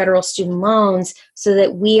you have federal student loans, so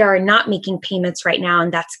that we are not making payments right now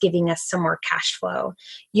and that's giving us some more cash flow.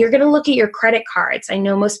 You're going to look at your credit cards. I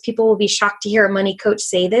know most people will be shocked to hear a money coach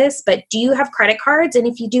say this, but do you have credit cards? And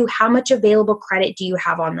if you do, how much available credit do you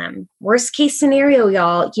have on them? Worst case scenario,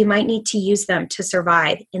 y'all, you might need to use them to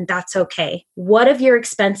survive, and that's okay. What of your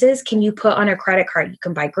expenses can you put on a credit card? You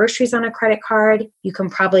can buy groceries on a credit card. You can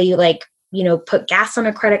probably put gas on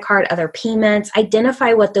a credit card, other payments,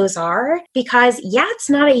 identify what those are, because it's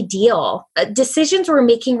not ideal. Decisions we're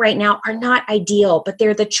making right now are not ideal, but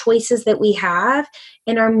they're the choices that we have.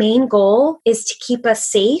 And our main goal is to keep us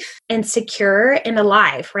safe and secure and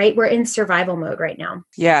alive, right? We're in survival mode right now.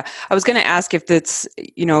 Yeah. I was going to ask if that's,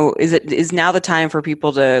 is now the time for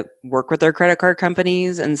people to work with their credit card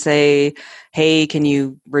companies and say, hey, can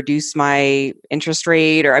you reduce my interest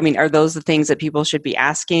rate? Or, are those the things that people should be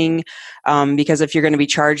asking? Because if you're going to be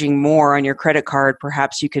charging more on your credit card,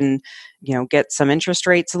 perhaps you can, get some interest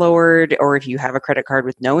rates lowered, or if you have a credit card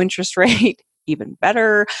with no interest rate, even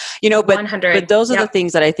better, but those are the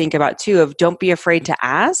things that I think about too, of don't be afraid to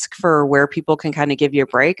ask for where people can kind of give you a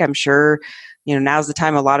break. I'm sure now's the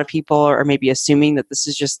time. A lot of people are maybe assuming that this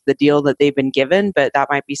is just the deal that they've been given, but that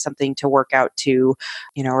might be something to work out too,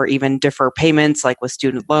 or even defer payments like with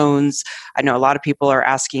student loans. I know a lot of people are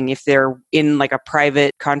asking if they're in like a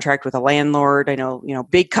private contract with a landlord. I know,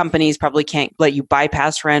 big companies probably can't let you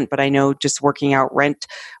bypass rent, but I know just working out rent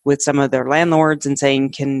with some of their landlords and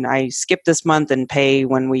saying, can I skip this month and pay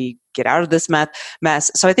when we get out of this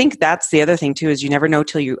mess. So I think that's the other thing too, is you never know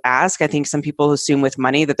till you ask. I think some people assume with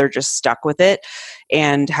money that they're just stuck with it,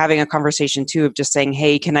 and having a conversation too of just saying,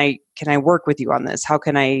 hey, can I work with you on this? How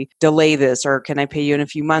can I delay this? Or can I pay you in a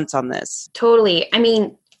few months on this? Totally. I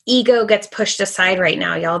mean, ego gets pushed aside right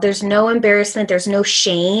now, y'all. There's no embarrassment. There's no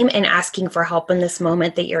shame in asking for help in this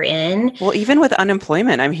moment that you're in. Well, even with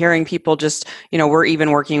unemployment, I'm hearing people just, we're even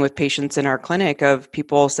working with patients in our clinic of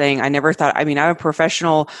people saying, I'm a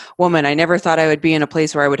professional woman. I never thought I would be in a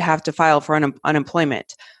place where I would have to file for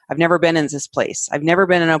unemployment. I've never been in this place. I've never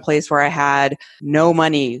been in a place where I had no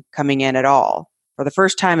money coming in at all for the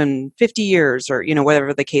first time in 50 years or,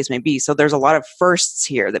 whatever the case may be. So there's a lot of firsts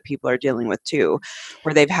here that people are dealing with too,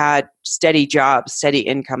 where they've had steady jobs, steady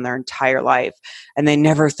income their entire life. And they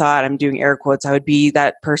never thought, I'm doing air quotes, I would be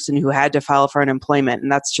that person who had to file for unemployment.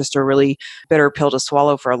 And that's just a really bitter pill to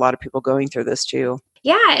swallow for a lot of people going through this too.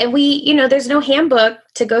 Yeah. And there's no handbook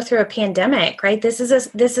to go through a pandemic, right? This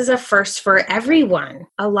is a first for everyone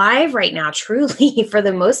alive right now, truly, for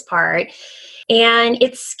the most part. And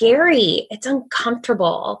it's scary. It's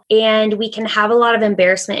uncomfortable. And we can have a lot of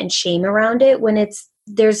embarrassment and shame around it when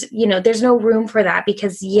there's no room for that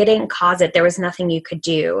because you didn't cause it. There was nothing you could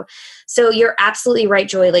do. So you're absolutely right,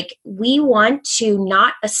 Joy. Like, we want to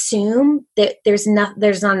not assume that there's not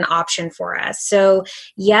an option for us. So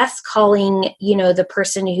yes, calling, the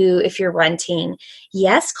person who, if you're renting,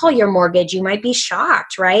 yes, call your mortgage. You might be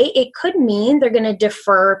shocked, right? It could mean they're going to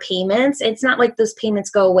defer payments. It's not like those payments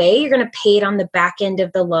go away. You're going to pay it on the back end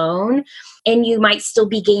of the loan, and you might still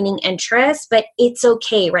be gaining interest, but it's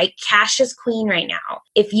okay, right? Cash is queen right now.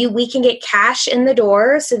 We can get cash in the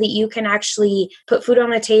door so that you can actually put food on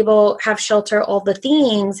the table, have shelter, all the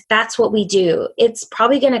things. That's what we do. It's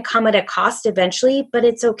probably going to come at a cost eventually, but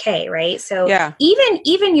it's okay, right? So yeah.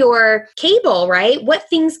 Even your cable, right? What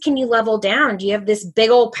things can you level down? Do you have this big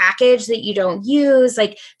old package that you don't use?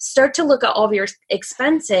 Like, start to look at all of your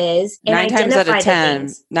expenses and identify the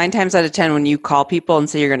things. 9 times out of 10, when you call people and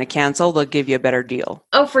say you're going to cancel, they'll give you a better deal.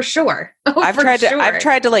 Oh, for sure. I've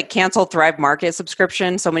tried to like cancel Thrive Market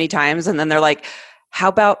subscription so many times, and then they're like, how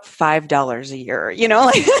about $5 a year?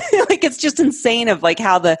 Like it's just insane of like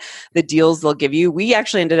how the deals they'll give you. We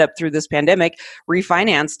actually ended up through this pandemic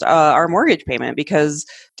refinanced our mortgage payment because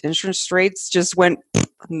interest rates just went,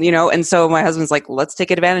 and so my husband's like, let's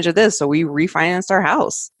take advantage of this. So we refinanced our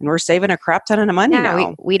house and we're saving a crap ton of money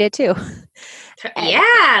now. We did too.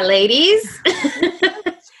 Yeah, ladies.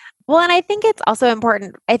 Well, and I think it's also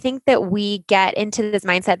important. I think that we get into this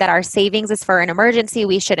mindset that our savings is for an emergency.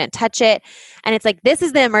 We shouldn't touch it. And it's like, this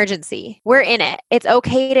is the emergency. We're in it. It's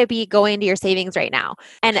okay to be going to your savings right now.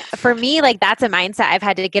 And for me, like, that's a mindset I've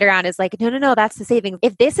had to get around is like, no, that's the savings.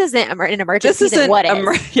 If this isn't an emergency, then what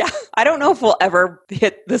is? Yeah. I don't know if we'll ever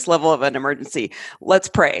hit this level of an emergency. Let's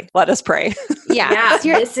pray. Let us pray. Yeah.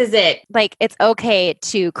 This is it. Like, it's okay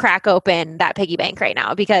to crack open that piggy bank right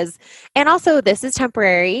now and also this is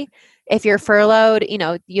temporary. If you're furloughed,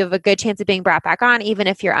 you have a good chance of being brought back on, even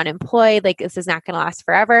if you're unemployed. Like, this is not going to last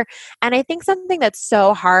forever. And I think something that's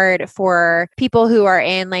so hard for people who are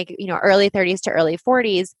in early 30s to early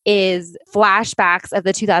 40s is flashbacks of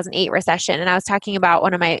the 2008 recession. And I was talking about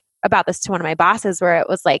this to one of my bosses, where it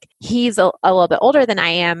was like, he's a little bit older than I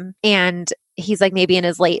am, and he's like maybe in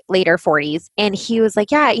his later 40s. And he was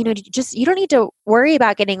like, yeah, you don't need to worry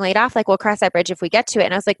about getting laid off. Like, we'll cross that bridge if we get to it.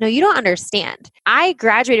 And I was like, no, you don't understand. I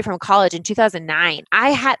graduated from college in 2009.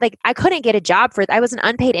 I couldn't get a job I was an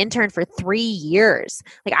unpaid intern for 3 years.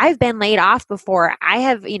 Like, I've been laid off before. I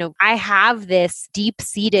have this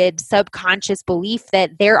deep-seated subconscious belief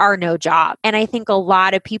that there are no jobs. And I think a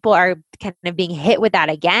lot of people are kind of being hit with that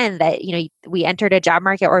again, that, we entered a job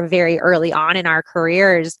market, or very early on in our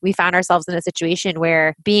careers, we found ourselves in a situation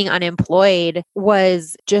where being unemployed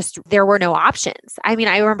was just, there were no options. I mean,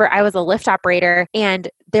 I remember I was a Lyft operator, and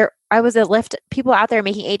people out there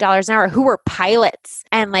making $8 an hour who were pilots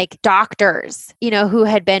and like doctors, who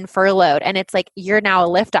had been furloughed. And it's like, you're now a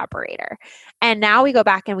Lyft operator. And now we go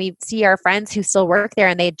back and we see our friends who still work there,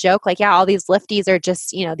 and they joke like, yeah, all these Lyfties are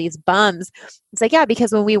just, these bums. It's like, yeah,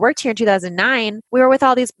 because when we worked here in 2009, we were with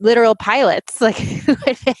all these literal pilots, like who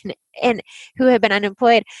had been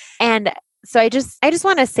unemployed. And so I just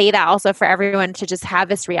want to say that also for everyone to just have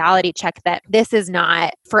this reality check that this is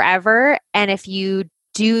not forever. And if you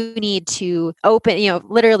do need to open,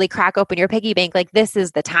 literally crack open your piggy bank, like this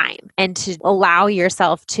is the time, and to allow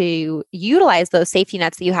yourself to utilize those safety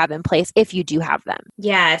nets that you have in place if you do have them.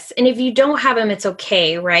 Yes. And if you don't have them, it's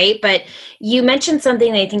okay, right? But you mentioned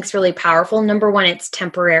something that I think is really powerful. Number one, it's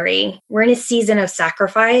temporary. We're in a season of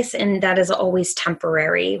sacrifice, and that is always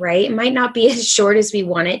temporary, right? It might not be as short as we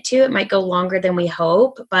want it to. It might go longer than we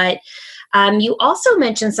hope, but you also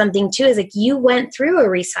mentioned something too, is like you went through a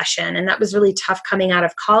recession and that was really tough coming out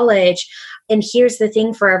of college. And here's the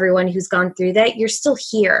thing for everyone who's gone through that, you're still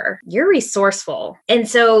here. You're resourceful. And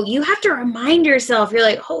so you have to remind yourself, you're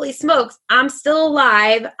like, holy smokes, I'm still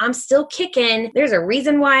alive. I'm still kicking. There's a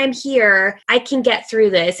reason why I'm here. I can get through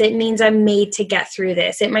this. It means I'm made to get through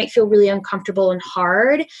this. It might feel really uncomfortable and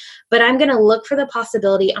hard, but I'm going to look for the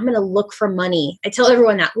possibility. I'm going to look for money. I tell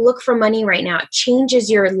everyone that, look for money right now. It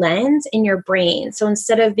changes your lens in your brain. So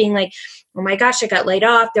instead of being like, oh my gosh, I got laid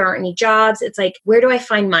off, there aren't any jobs, it's like, where do I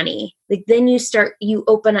find money? Like then you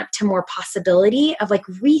open up to more possibility of like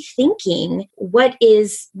rethinking what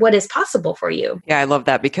is possible for you. Yeah, I love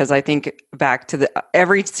that, because I think back to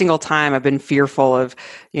every single time I've been fearful of,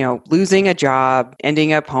 losing a job,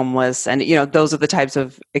 ending up homeless. And, those are the types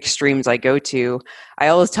of extremes I go to. I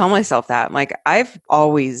always tell myself that. I'm like, I've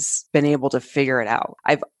always been able to figure it out.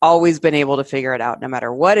 I've always been able to figure it out. No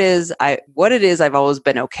matter what it is, I've always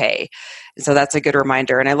been okay. And so that's a good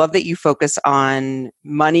reminder. And I love that you focus on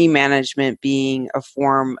money management being a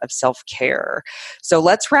form of self-care. So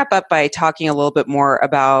let's wrap up by talking a little bit more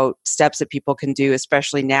about steps that people can do,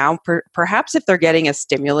 especially now, perhaps if they're getting a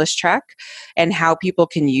stimulus check, and how people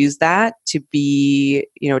can use that to be,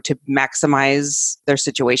 to maximize their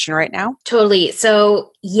situation right now. Totally.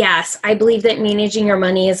 So yes, I believe that managing your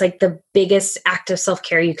money is like the biggest act of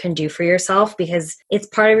self-care you can do for yourself, because it's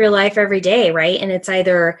part of your life every day, right? And it's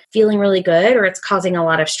either feeling really good or it's causing a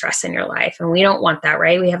lot of stress in your life. And we don't want that,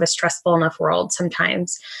 right? We have a stressful enough world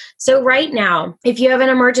sometimes. So right now, if you have an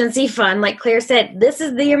emergency fund, like Claire said, this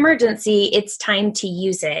is the emergency, it's time to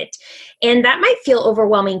use it. And that might feel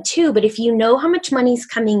overwhelming too, but if you know how much money's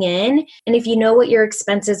coming in, and if you know what your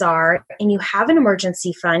expenses are, and you have an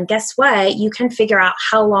emergency fund, guess what? You can figure out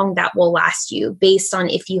how long that will last you based on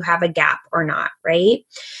if you have a gap or not, right?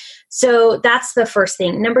 So that's the first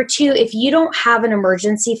thing. Number two, if you don't have an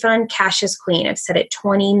emergency fund, cash is queen. I've said it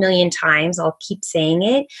 20 million times. I'll keep saying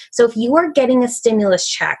it. So if you are getting a stimulus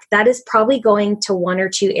check, that is probably going to one or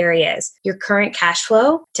two areas. Your current cash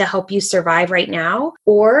flow to help you survive right now,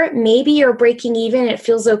 or maybe you're breaking even and it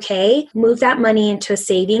feels okay. Move that money into a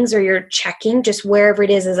savings or your checking, just wherever it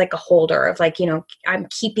is as like a holder of like, I'm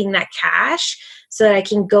keeping that cash so that I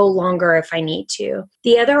can go longer if I need to.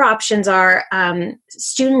 The other options are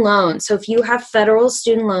student loans. So if you have federal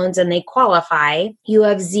student loans and they qualify, you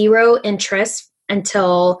have zero interest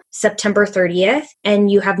until September 30th,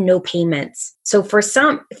 and you have no payments. So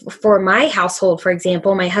for my household, for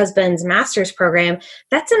example, my husband's master's program,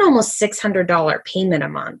 that's an almost $600 payment a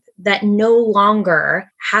month that no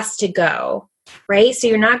longer has to go. Right? So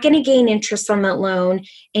you're not going to gain interest on that loan,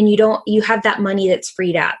 and you have that money that's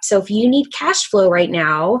freed up. So if you need cash flow right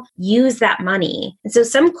now, use that money. And so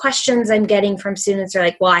some questions I'm getting from students are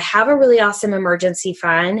like, well, I have a really awesome emergency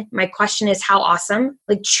fund. My question is, how awesome?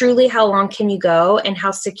 Like truly, how long can you go, and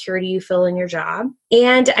how secure do you feel in your job?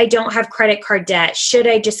 And I don't have credit card debt. Should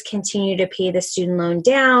I just continue to pay the student loan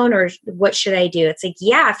down, or what should I do? It's like,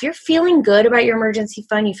 yeah, if you're feeling good about your emergency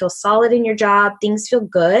fund, you feel solid in your job, things feel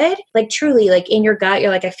good, like truly, like in your gut,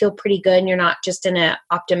 you're like, I feel pretty good, and you're not just in an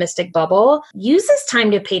optimistic bubble. Use this time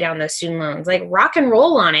to pay down those student loans, like rock and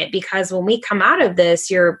roll on it, because when we come out of this,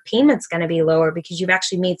 your payment's going to be lower because you've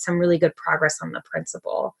actually made some really good progress on the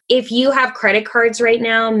principal. If you have credit cards right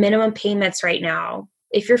now, minimum payments right now,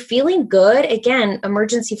 if you're feeling good, again,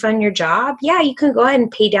 emergency fund your job, yeah, you can go ahead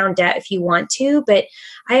and pay down debt if you want to, but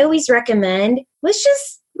I always recommend, let's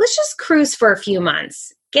just cruise for a few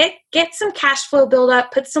months. Get some cash flow build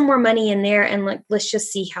up, put some more money in there, and let's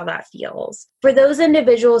just see how that feels. For those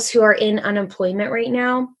individuals who are in unemployment right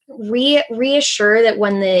now, reassure that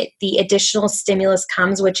when the additional stimulus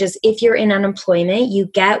comes, which is if you're in unemployment, you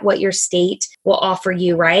get what your state will offer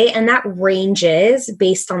you, right? And that ranges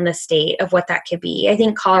based on the state of what that could be. I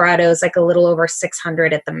think Colorado is like a little over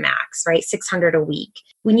 600 at the max, right? 600 a week.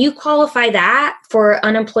 When you qualify that for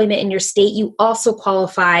unemployment in your state, you also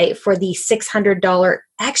qualify for the $600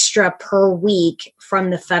 extra per week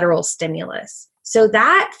from the federal stimulus. So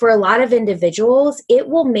that for a lot of individuals, it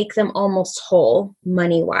will make them almost whole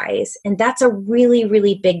money-wise. And that's a really,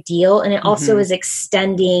 really big deal. And it also is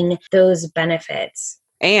extending those benefits.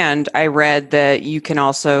 And I read that you can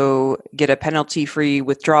also get a penalty-free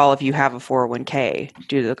withdrawal if you have a 401k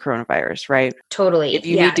due to the coronavirus, right? Totally. If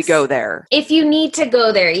you need to go there. If you need to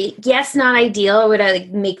go there, yes, not ideal. I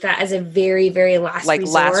would make that as a very, very last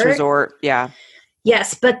resort. Last resort, yeah.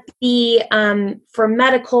 Yes, but the for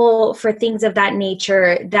medical, for things of that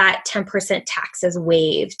nature, that 10% tax is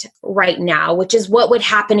waived right now, which is what would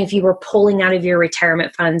happen if you were pulling out of your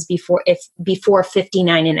retirement funds before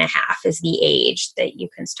 59 and a half is the age that you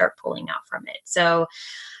can start pulling out from it. So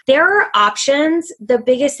there are options. The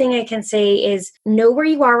biggest thing I can say is know where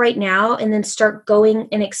you are right now and then start going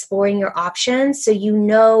and exploring your options so you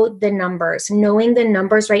know the numbers. Knowing the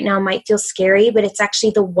numbers right now might feel scary, but it's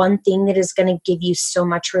actually the one thing that is going to give you so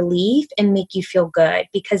much relief and make you feel good,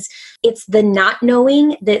 because it's the not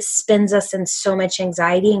knowing that spins us in so much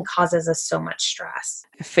anxiety and causes us so much stress.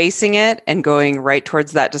 Facing it and going right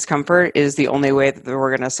towards that discomfort is the only way that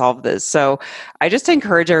we're going to solve this. So I just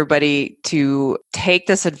encourage everybody to take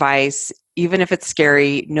this advice, even if it's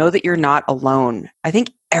scary. Know that you're not alone. I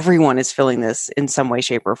think everyone is feeling this in some way,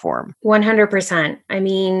 shape, or form. 100%. I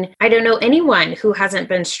mean, I don't know anyone who hasn't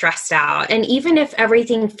been stressed out. And even if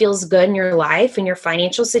everything feels good in your life and your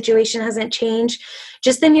financial situation hasn't changed,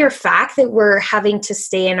 just the mere fact that we're having to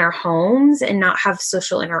stay in our homes and not have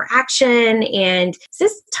social interaction, and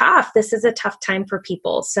this is tough. This is a tough time for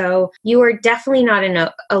people. So you are definitely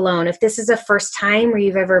not alone. If this is the first time where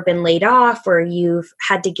you've ever been laid off or you've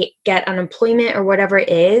had to get unemployment or whatever it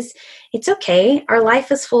is, it's okay. Our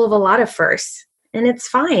life is full of a lot of firsts. And it's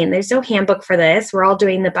fine. There's no handbook for this. We're all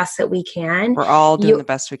doing the best that we can. We're all doing the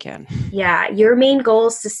best we can. Yeah. Your main goal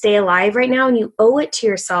is to stay alive right now, and you owe it to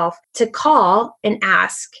yourself to call and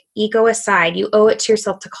ask. Ego aside, you owe it to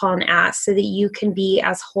yourself to call and ask so that you can be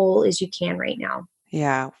as whole as you can right now.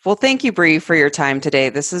 Yeah. Well, thank you, Bree, for your time today.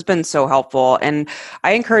 This has been so helpful. And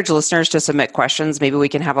I encourage listeners to submit questions. Maybe we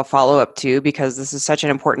can have a follow-up too, because this is such an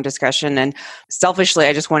important discussion. And selfishly,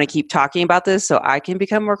 I just want to keep talking about this so I can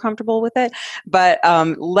become more comfortable with it. But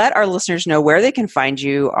let our listeners know where they can find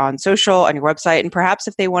you on social, on your website, and perhaps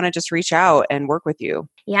if they want to just reach out and work with you.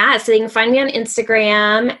 Yeah, so you can find me on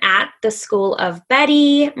Instagram at The School of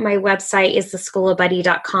Betty. My website is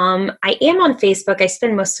theschoolofbetty.com. I am on Facebook. I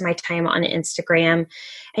spend most of my time on Instagram.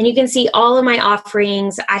 And you can see all of my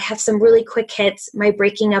offerings. I have some really quick hits. My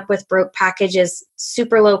Breaking Up with Broke package is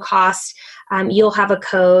super low cost. You'll have a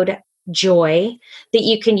code JOY that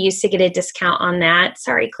you can use to get a discount on that.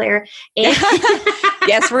 Sorry, Claire.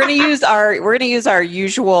 Yes, we're going to use our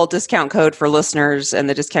usual discount code for listeners, and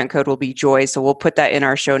the discount code will be JOY. So we'll put that in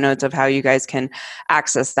our show notes of how you guys can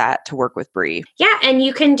access that to work with Bree. Yeah, and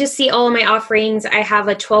you can just see all of my offerings. I have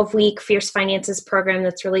a 12-week Fierce Finances program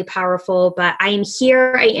that's really powerful, but I am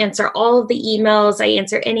here. I answer all of the emails. I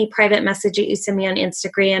answer any private message that you send me on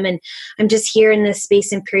Instagram, and I'm just here in this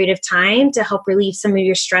space and period of time to help relieve some of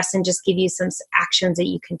your stress and just give you some actions that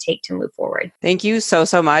you can take to move forward. Thank you so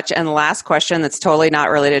much. And the last question that's totally not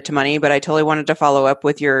related to money, but I totally wanted to follow up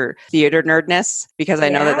with your theater nerdness, because I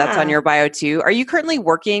know that that's on your bio too. Are you currently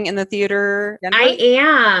working in the theater, Denver?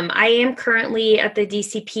 I am currently at the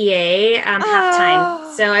DCPA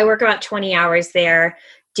half-time. So I work about 20 hours there,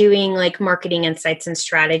 doing like marketing insights and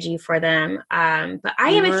strategy for them. But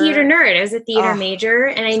I am a theater nerd. I was a theater major,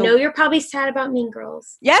 and I know you're probably sad about Mean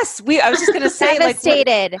Girls. Yes, I was just going to say,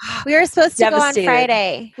 devastated. We were supposed to go on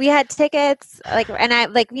Friday. We had tickets, and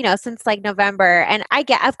I since November. And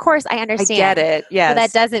of course, I understand. I get it. Yes, but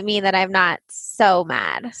that doesn't mean that I'm not so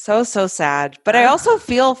mad. So sad. But I also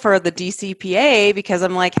feel for the DCPA, because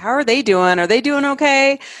I'm like, how are they doing? Are they doing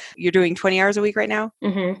okay? You're doing 20 hours a week right now?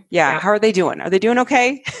 Mm-hmm. Yeah. How are they doing? Are they doing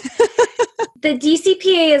okay? The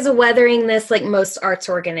DCPA is weathering this like most arts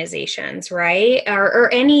organizations, right?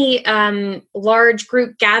 Or any large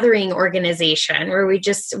group gathering organization where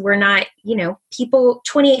we're not,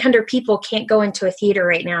 2,800 people can't go into a theater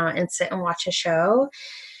right now and sit and watch a show.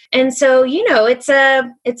 And so, it's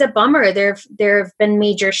a bummer. There have been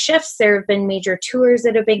major shifts. There have been major tours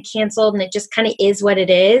that have been canceled, and it just kind of is what it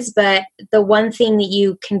is. But the one thing that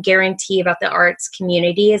you can guarantee about the arts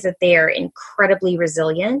community is that they are incredibly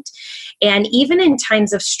resilient. And even in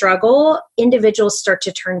times of struggle, individuals start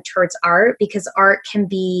to turn towards art, because art can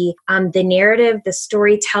be the narrative, the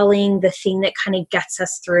storytelling, the thing that kind of gets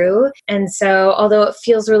us through. And so although it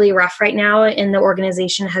feels really rough right now, and the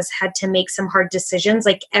organization has had to make some hard decisions,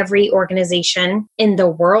 like every organization in the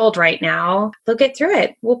world right now, they'll get through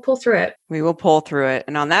it. We'll pull through it. We will pull through it.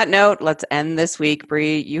 And on that note, let's end this week.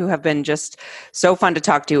 Bree, you have been just so fun to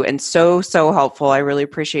talk to and so helpful. I really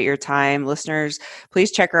appreciate your time. Listeners, please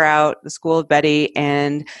check her out, The School of Betty.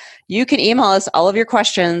 And You can email us all of your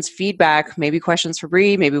questions, feedback, maybe questions for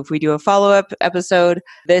Bree, maybe if we do a follow-up episode.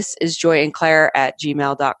 This is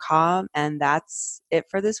joyandclaire@gmail.com. And that's it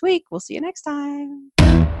for this week. We'll see you next time.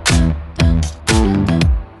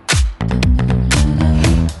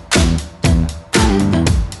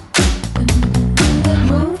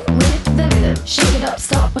 Shake it up,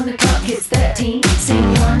 stop when the clock hits 13.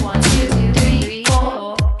 Sing 1, 2, 3,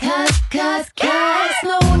 4. Cause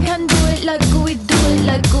no one can do it like we do it,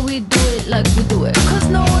 like we do it, like we do it. Cause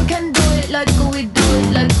no one can do it like we do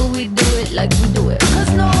it, like we do it, like we do it.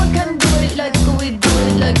 Cause no one can do it like we do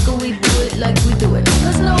it, like we do it, like we do it.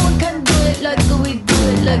 Cause no one can do it like we do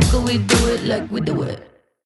it, like we do it, like we do it.